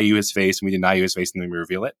deny you his face, and then we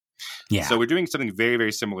reveal it. Yeah. So we're doing something very,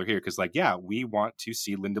 very similar here, because we want to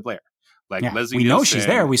see Linda Blair. Like Leslie we Nielsen. know she's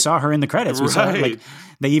there. We saw her in the credits. We saw like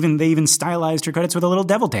they even stylized her credits with a little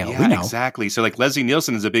devil tail. Yeah, we know. Exactly. So like Leslie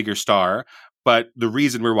Nielsen is a bigger star, but the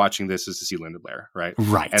reason we're watching this is to see Linda Blair, right?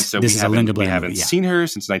 Right. And so we haven't seen her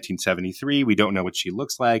since 1973. We don't know what she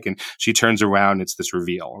looks like, and she turns around. It's this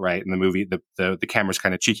reveal, right? In the movie, the camera's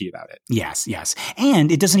kind of cheeky about it. Yes,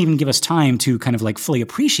 and it doesn't even give us time to kind of like fully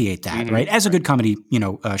appreciate that, right? As a good comedy,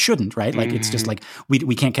 shouldn't, right? Like it's just like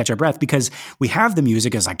we can't catch our breath because we have the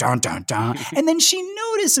music as like dun dun dun, and then she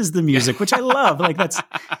notices the music, which I love. Like that's.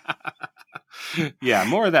 Yeah,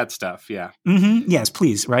 more of that stuff. Yeah. Yes,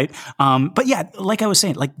 please. Right. But yeah, like I was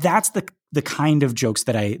saying, like that's the kind of jokes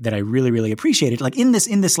that I really, really appreciated. Like in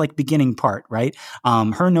this like beginning part, right?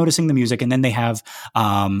 Her noticing the music, and then they have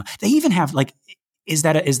they even have like. Is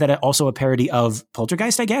that also a parody of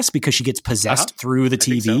Poltergeist, I guess, because she gets possessed through the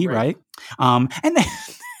TV, so, right?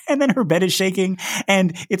 And then her bed is shaking,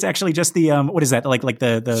 and it's actually just the what is that like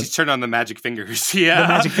the she's turned on the magic fingers, yeah, the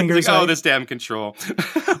magic fingers. Like, this damn control.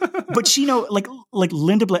 But she like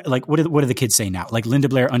Linda Blair, like what do the kids say now? Like Linda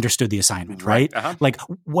Blair understood the assignment, right? Like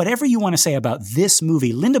whatever you want to say about this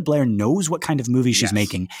movie, Linda Blair knows what kind of movie she's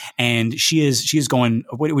making, and she is going.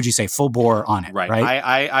 What would you say? Full bore on it, right?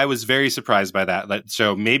 I was very surprised by that.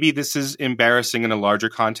 So maybe this is embarrassing in a larger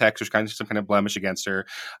context, or some kind of blemish against her.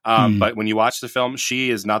 But when you watch the film, she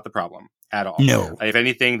is not the problem. at all. No. If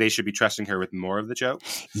anything, they should be trusting her with more of the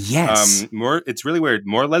jokes. Yes. It's really weird.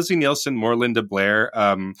 More Leslie Nielsen, more Linda Blair.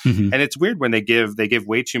 And it's weird when they give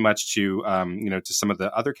way too much to to some of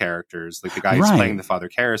the other characters, like the guy who's playing the Father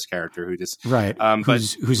Karras character, who just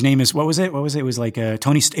whose name is what was it? It was like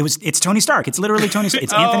Tony. It's Tony Stark. It's literally Tony.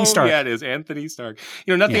 It's Anthony Stark. Yeah, it is Anthony Stark.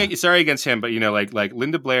 Nothing. Sorry against him, but like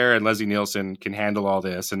Linda Blair and Leslie Nielsen can handle all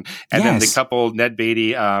this, and then the couple Ned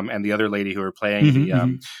Beatty and the other lady who are playing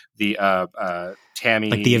the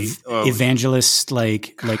Tammy, like the evangelist,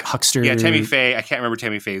 like huckster. Yeah, Tammy Faye. I can't remember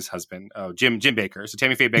Tammy Faye's husband. Oh, Jim Baker. So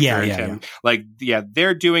Tammy Faye Baker and Tim.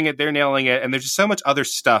 They're doing it. They're nailing it. And there's just so much other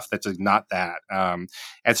stuff that's like not that.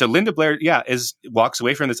 And so Linda Blair, walks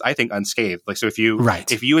away from this, I think, unscathed. Like, so if you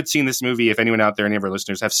had seen this movie, if anyone out there, any of our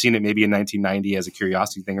listeners have seen it, maybe in 1990 as a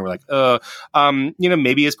curiosity thing, and we're like,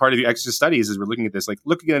 maybe as part of your Exorcist studies, as we're looking at this,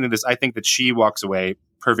 I think that she walks away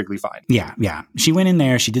perfectly fine. Yeah. She went in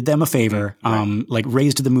there. She did them a favor. Like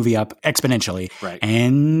raised the movie up exponentially. Right.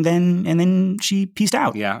 And then she pieced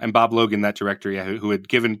out. Yeah. And Bob Logan, that director, who had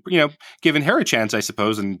given her a chance, I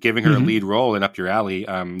suppose, and giving her a lead role in Up Your Alley,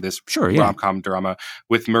 this rom-com drama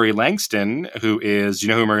with Murray Langston, who is,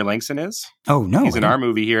 who Murray Langston is? Oh, no. He's in our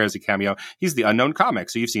movie here as a cameo. He's the Unknown Comic.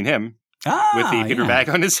 So you've seen him. With the Peter bag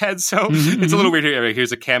on his head. So it's a little weird here.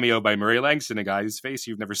 Here's a cameo by Murray Langston, a guy whose face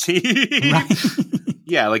you've never seen. Right.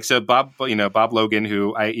 Yeah, like, so Bob Logan,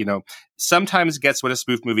 who sometimes gets what a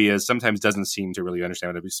spoof movie is, sometimes doesn't seem to really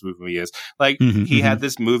understand what a spoof movie is. Like, he had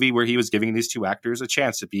this movie where he was giving these two actors a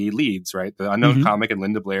chance to be leads, right? The Unknown Comic and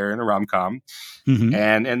Linda Blair in a rom-com.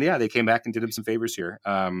 And they came back and did him some favors here.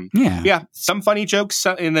 Some funny jokes,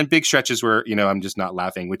 and then big stretches where, I'm just not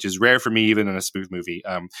laughing, which is rare for me even in a spoof movie.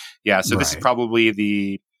 This is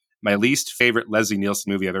probably my least favorite Leslie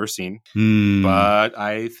Nielsen movie I've ever seen. But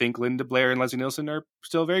I think Linda Blair and Leslie Nielsen are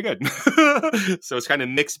still very good. So it's kind of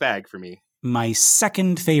mixed bag for me. My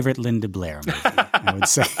second favorite Linda Blair movie, I would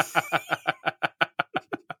say.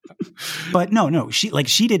 But no, she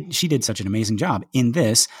did such an amazing job in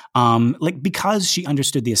this, because she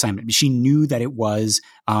understood the assignment. She knew that it was,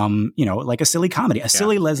 like a silly comedy, a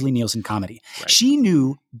silly Leslie Nielsen comedy. Right. She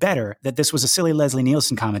knew better that this was a silly Leslie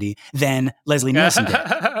Nielsen comedy than Leslie Nielsen did.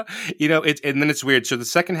 And then it's weird. So the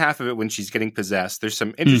second half of it, when she's getting possessed, there's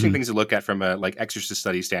some interesting things to look at from a Exorcist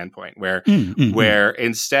study standpoint, where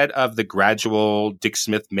instead of the gradual Dick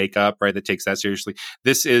Smith makeup, right, that takes that seriously,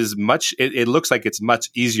 this is much. It looks like it's much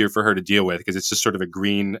easier for her to deal with because it's just sort of a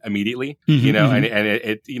green immediately, and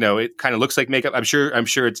it kind of looks like makeup. I'm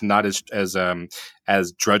sure it's not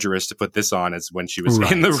as drudgerous to put this on as when she was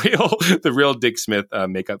in the real Dick Smith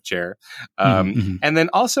makeup chair. And then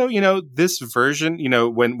also, this version,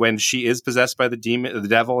 when she is possessed by the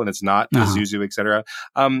devil, and it's not Pazuzu, etc.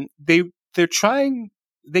 They're trying.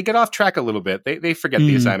 They get off track a little bit. They forget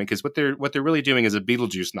the assignment because what they're really doing is a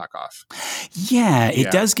Beetlejuice knockoff. Yeah,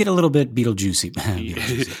 it does get a little bit Beetlejuicy.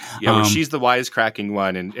 Where she's the wisecracking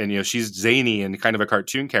one, and she's zany and kind of a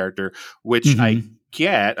cartoon character, which I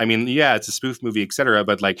get. I mean, it's a spoof movie, etc.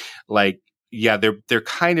 But they're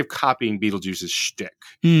kind of copying Beetlejuice's shtick.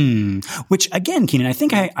 Which again, Keenan, I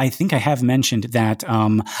think I have mentioned that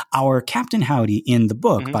our Captain Howdy in the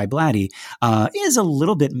book by Blatty is a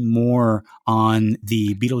little bit more on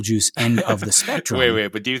the Beetlejuice end of the spectrum. Wait,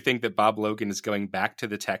 but do you think that Bob Logan is going back to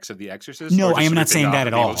the text of The Exorcist? No, I am not saying that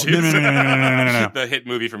at all. No. The hit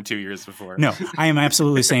movie from 2 years before. No, I am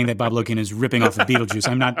absolutely saying that Bob Logan is ripping off of Beetlejuice.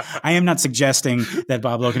 I am not suggesting that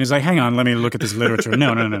Bob Logan is like, hang on, let me look at this literature.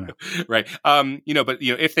 No. Right.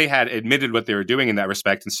 If they had admitted what they were doing in that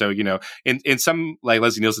respect, and so, in some like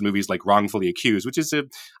Leslie Nielsen movies, like Wrongfully Accused, which is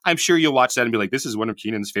I'm sure you'll watch that and be like, this is one of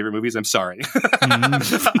Keenan's favorite movies. I'm sorry.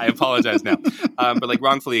 I apologize now. But like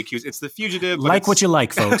Wrongfully Accused, it's The Fugitive. Like what you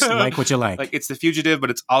like, folks. Like what you like. Like it's The Fugitive, but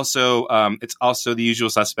it's also The Usual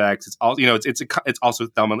Suspects. It's all, it's also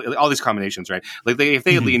Thelma, all these combinations, right? Like if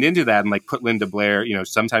they had leaned into that and like put Linda Blair,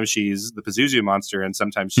 sometimes she's the Pazuzu monster and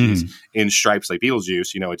sometimes she's in stripes like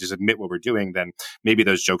Beetlejuice, just admit what we're doing, then maybe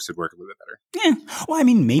those jokes would work a little bit better. Yeah. Well, I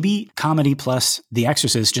mean, maybe comedy plus The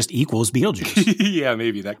Exorcist just equals Beetlejuice. Yeah,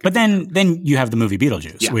 maybe that. But then you have the movie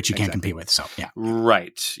Beetlejuice, which you can't compete with. So yeah.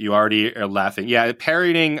 Right. You already are laughing. Yeah.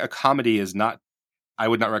 Parodying a comedy is not, I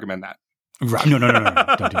would not recommend that. Right. No. Don't do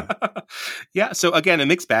that. Yeah. So again, a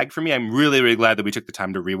mixed bag for me. I'm really, really glad that we took the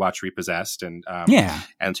time to rewatch Repossessed and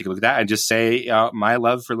take a look at that and just say my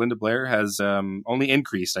love for Linda Blair has only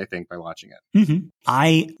increased, I think, by watching it.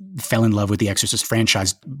 I fell in love with the Exorcist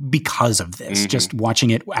franchise because of this, just watching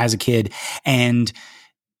it as a kid and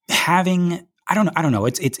having I don't know.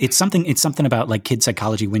 It's something about like kid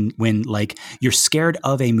psychology when like you're scared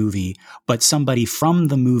of a movie, but somebody from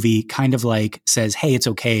the movie kind of like says, "Hey, it's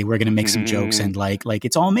okay. We're going to make some jokes," and like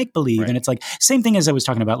it's all make believe, and it's like same thing as I was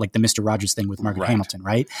talking about like the Mr. Rogers thing with Margaret Hamilton,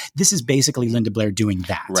 right? This is basically Linda Blair doing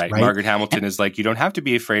that, right? Margaret Hamilton is like, you don't have to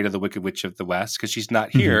be afraid of the Wicked Witch of the West because she's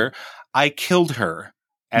not here. I killed her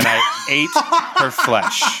and I ate her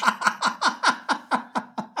flesh.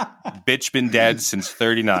 Bitch been dead since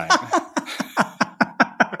 39.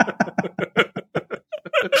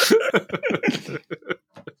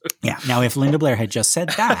 Yeah. Now, if Linda Blair had just said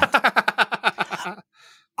that,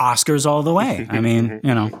 Oscars all the way. I mean,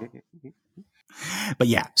 you know. But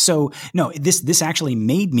yeah, so no, this actually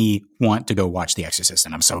made me want to go watch The Exorcist,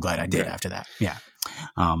 and I'm so glad I did after that. Yeah.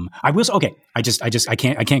 I will. Okay. I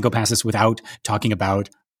can't go past this without talking about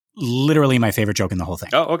literally my favorite joke in the whole thing.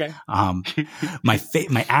 Oh, okay. My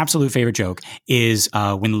absolute favorite joke is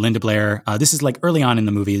when Linda Blair. This is like early on in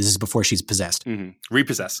the movie. This is before she's possessed.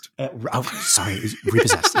 Repossessed.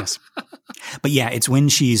 Repossessed. Yes. But yeah, it's when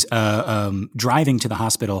she's driving to the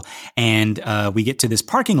hospital, and we get to this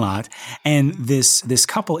parking lot, and this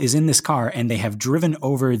couple is in this car, and they have driven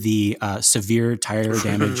over the severe tire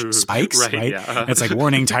damage spikes. right? Yeah. It's like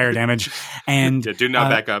warning tire damage, and do not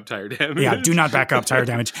back up tire damage. Yeah, do not back up tire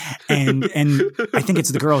damage. And I think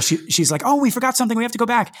it's the girl. She's like, "Oh, we forgot something. We have to go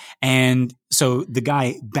back." And so the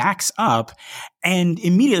guy backs up, and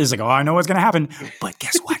immediately is like, "Oh, I know what's going to happen." But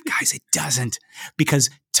guess what, guys? It doesn't, because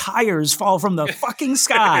tires fall from the fucking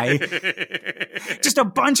sky. Just a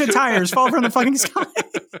bunch of tires fall from the fucking sky.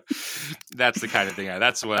 That's the kind of thing.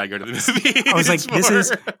 That's what I go to the movie. I was like, this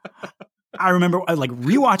is. I remember like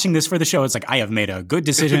rewatching this for the show. It's like, I have made a good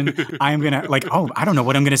decision. I am gonna like, oh, I don't know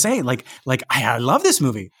what I'm gonna say. Like I love this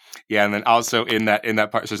movie. Yeah, and then also in that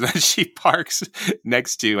part, so then she parks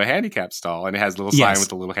next to a handicap stall, and it has a little sign with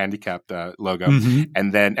the little handicap logo.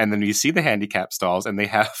 And then you see the handicap stalls, and they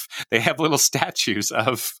have little statues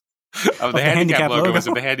of the handicap logo.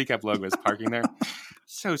 So the handicap logo is parking there.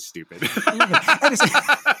 So stupid.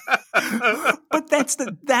 But that's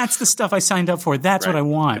the stuff I signed up for. That's what I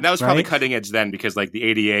want. And that was probably cutting edge then, because like the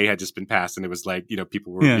ADA had just been passed, and it was like, you know,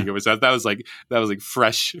 people were it was that was like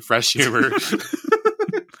fresh humor.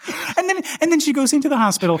 And then she goes into the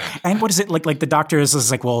hospital, and what is it like? The doctor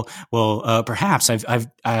is like, well, perhaps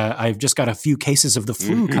I've just got a few cases of the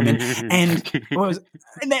flu coming, and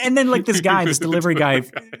then like this delivery guy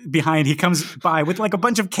behind, he comes by with like a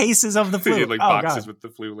bunch of cases of the flu, like boxes with the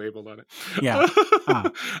flu labeled on it. Yeah,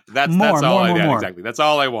 that's all. Exactly. That's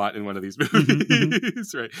all I want in one of these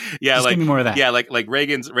movies, right? Yeah, just like give me more of that. Yeah, like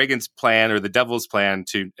Reagan's plan, or the devil's plan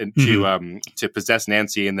to possess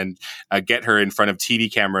Nancy and then get her in front of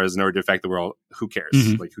TV cameras in order to affect the world. Who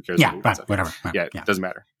cares? Like, who cares? Yeah, whatever. Yeah, it doesn't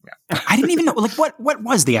matter. Yeah. I didn't even know. Like, what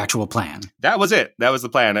was the actual plan? That was it. That was the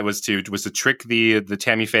plan. It was to trick the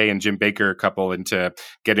Tammy Faye and Jim Baker couple into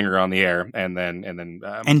getting her on the air, and then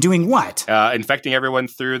and doing what? Infecting everyone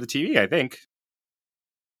through the TV, I think.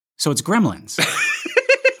 So it's Gremlins.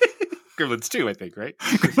 Gremlins 2, I think, right?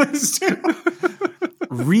 Gremlins 2.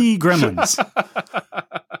 Gremlins.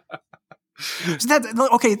 So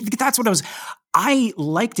that's what I was. I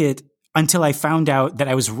liked it until I found out that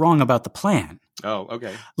I was wrong about the plan. Oh,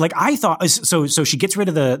 okay. Like I thought, so she gets rid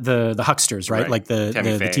of the hucksters, right? Like the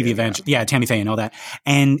TV event, Tammy Faye and all that,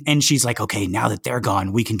 and she's like, okay, now that they're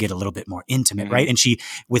gone, we can get a little bit more intimate, right? And she,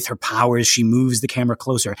 with her powers, she moves the camera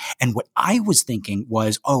closer. And what I was thinking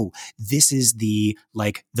was, oh, this is the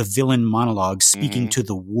villain monologue speaking to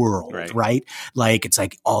the world, right? Like it's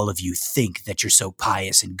like, all of you think that you're so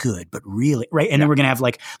pious and good, but really, right? And then we're gonna have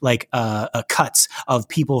cuts of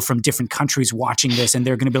people from different countries watching this, and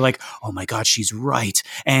they're gonna be like, oh my God, she's right,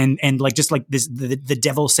 and like just like this, the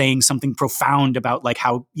devil saying something profound about like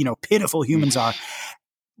how, you know, pitiful humans are,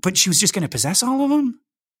 but she was just going to possess all of them.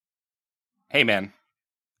 Hey, man.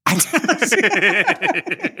 I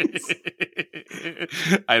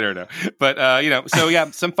don't know, but you know, so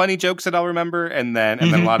yeah, some funny jokes that I'll remember, and then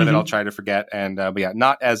a lot of it I'll try to forget, and but yeah,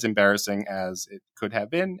 not as embarrassing as it could have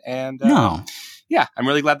been, and no, yeah, I'm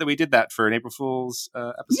really glad that we did that for an April Fool's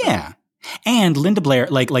episode. Yeah. And Linda Blair,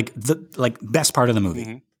 the best part of the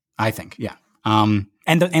movie, I think, yeah. And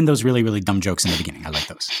those really, really dumb jokes in the beginning, I like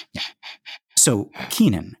those. Yeah. So,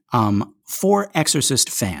 Keenan, for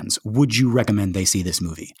Exorcist fans, would you recommend they see this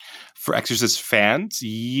movie? For Exorcist fans,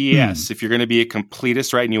 yes. If you're going to be a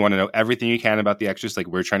completist, right, and you want to know everything you can about The Exorcist, like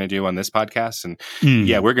we're trying to do on this podcast, and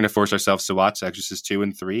yeah, we're going to force ourselves to watch Exorcist 2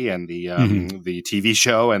 and 3 and the TV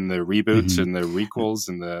show and the reboots and the requels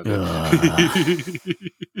and the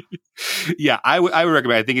Yeah, I would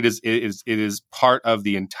recommend. I think it is part of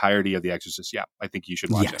the entirety of The Exorcist. Yeah, I think you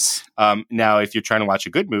should watch it. Now, if you're trying to watch a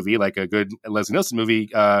good movie, like a good Leslie Nielsen movie,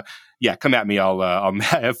 yeah, come at me. I'll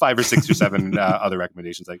have 5 or 6 or 7 other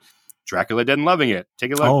recommendations, like Dracula Dead and Loving It.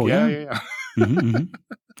 Take a look. Oh, yeah. Mm-hmm, mm-hmm.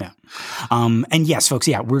 Yeah. And yes, folks,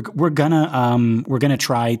 yeah, we're gonna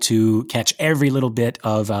try to catch every little bit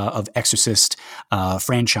of Exorcist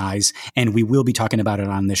franchise, and we will be talking about it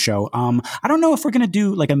on this show. I don't know if we're gonna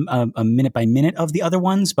do like a minute by minute of the other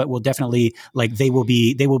ones, but we'll definitely they will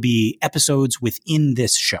be episodes within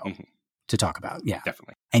this show. Mm-hmm. To talk about. Yeah,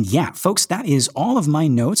 definitely. And yeah, folks, that is all of my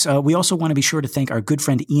notes. We also want to be sure to thank our good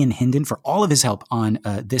friend Ian Hinden for all of his help on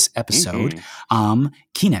this episode. Mm-hmm.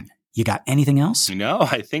 Keenan, you got anything else? No,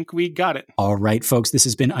 I think we got it. All right, folks, this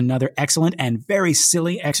has been another excellent and very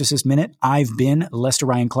silly Exorcist Minute. I've been Lester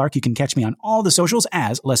Ryan Clark. You can catch me on all the socials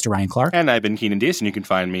as Lester Ryan Clark. And I've been Keenan Dees, and you can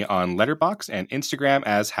find me on Letterboxd and Instagram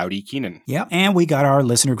as Howdy Keenan. Yeah, and we got our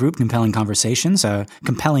listener group, Compelling Conversations.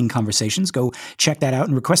 Go check that out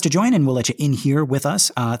and request to join, and we'll let you in here with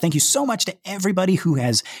us. Thank you so much to everybody who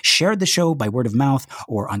has shared the show by word of mouth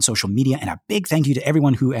or on social media, and a big thank you to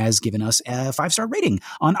everyone who has given us a 5-star rating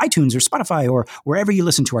on iTunes or Spotify or wherever you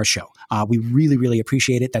listen to our show. We really, really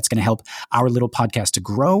appreciate it. That's going to help our little podcast to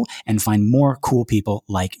grow and find more cool people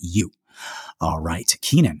like you. All right,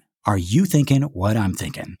 Keenan, are you thinking what I'm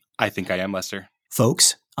thinking? I think I am, Lester.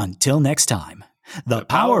 Folks, until next time, the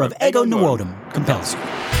power of Ego Nwodim compels you.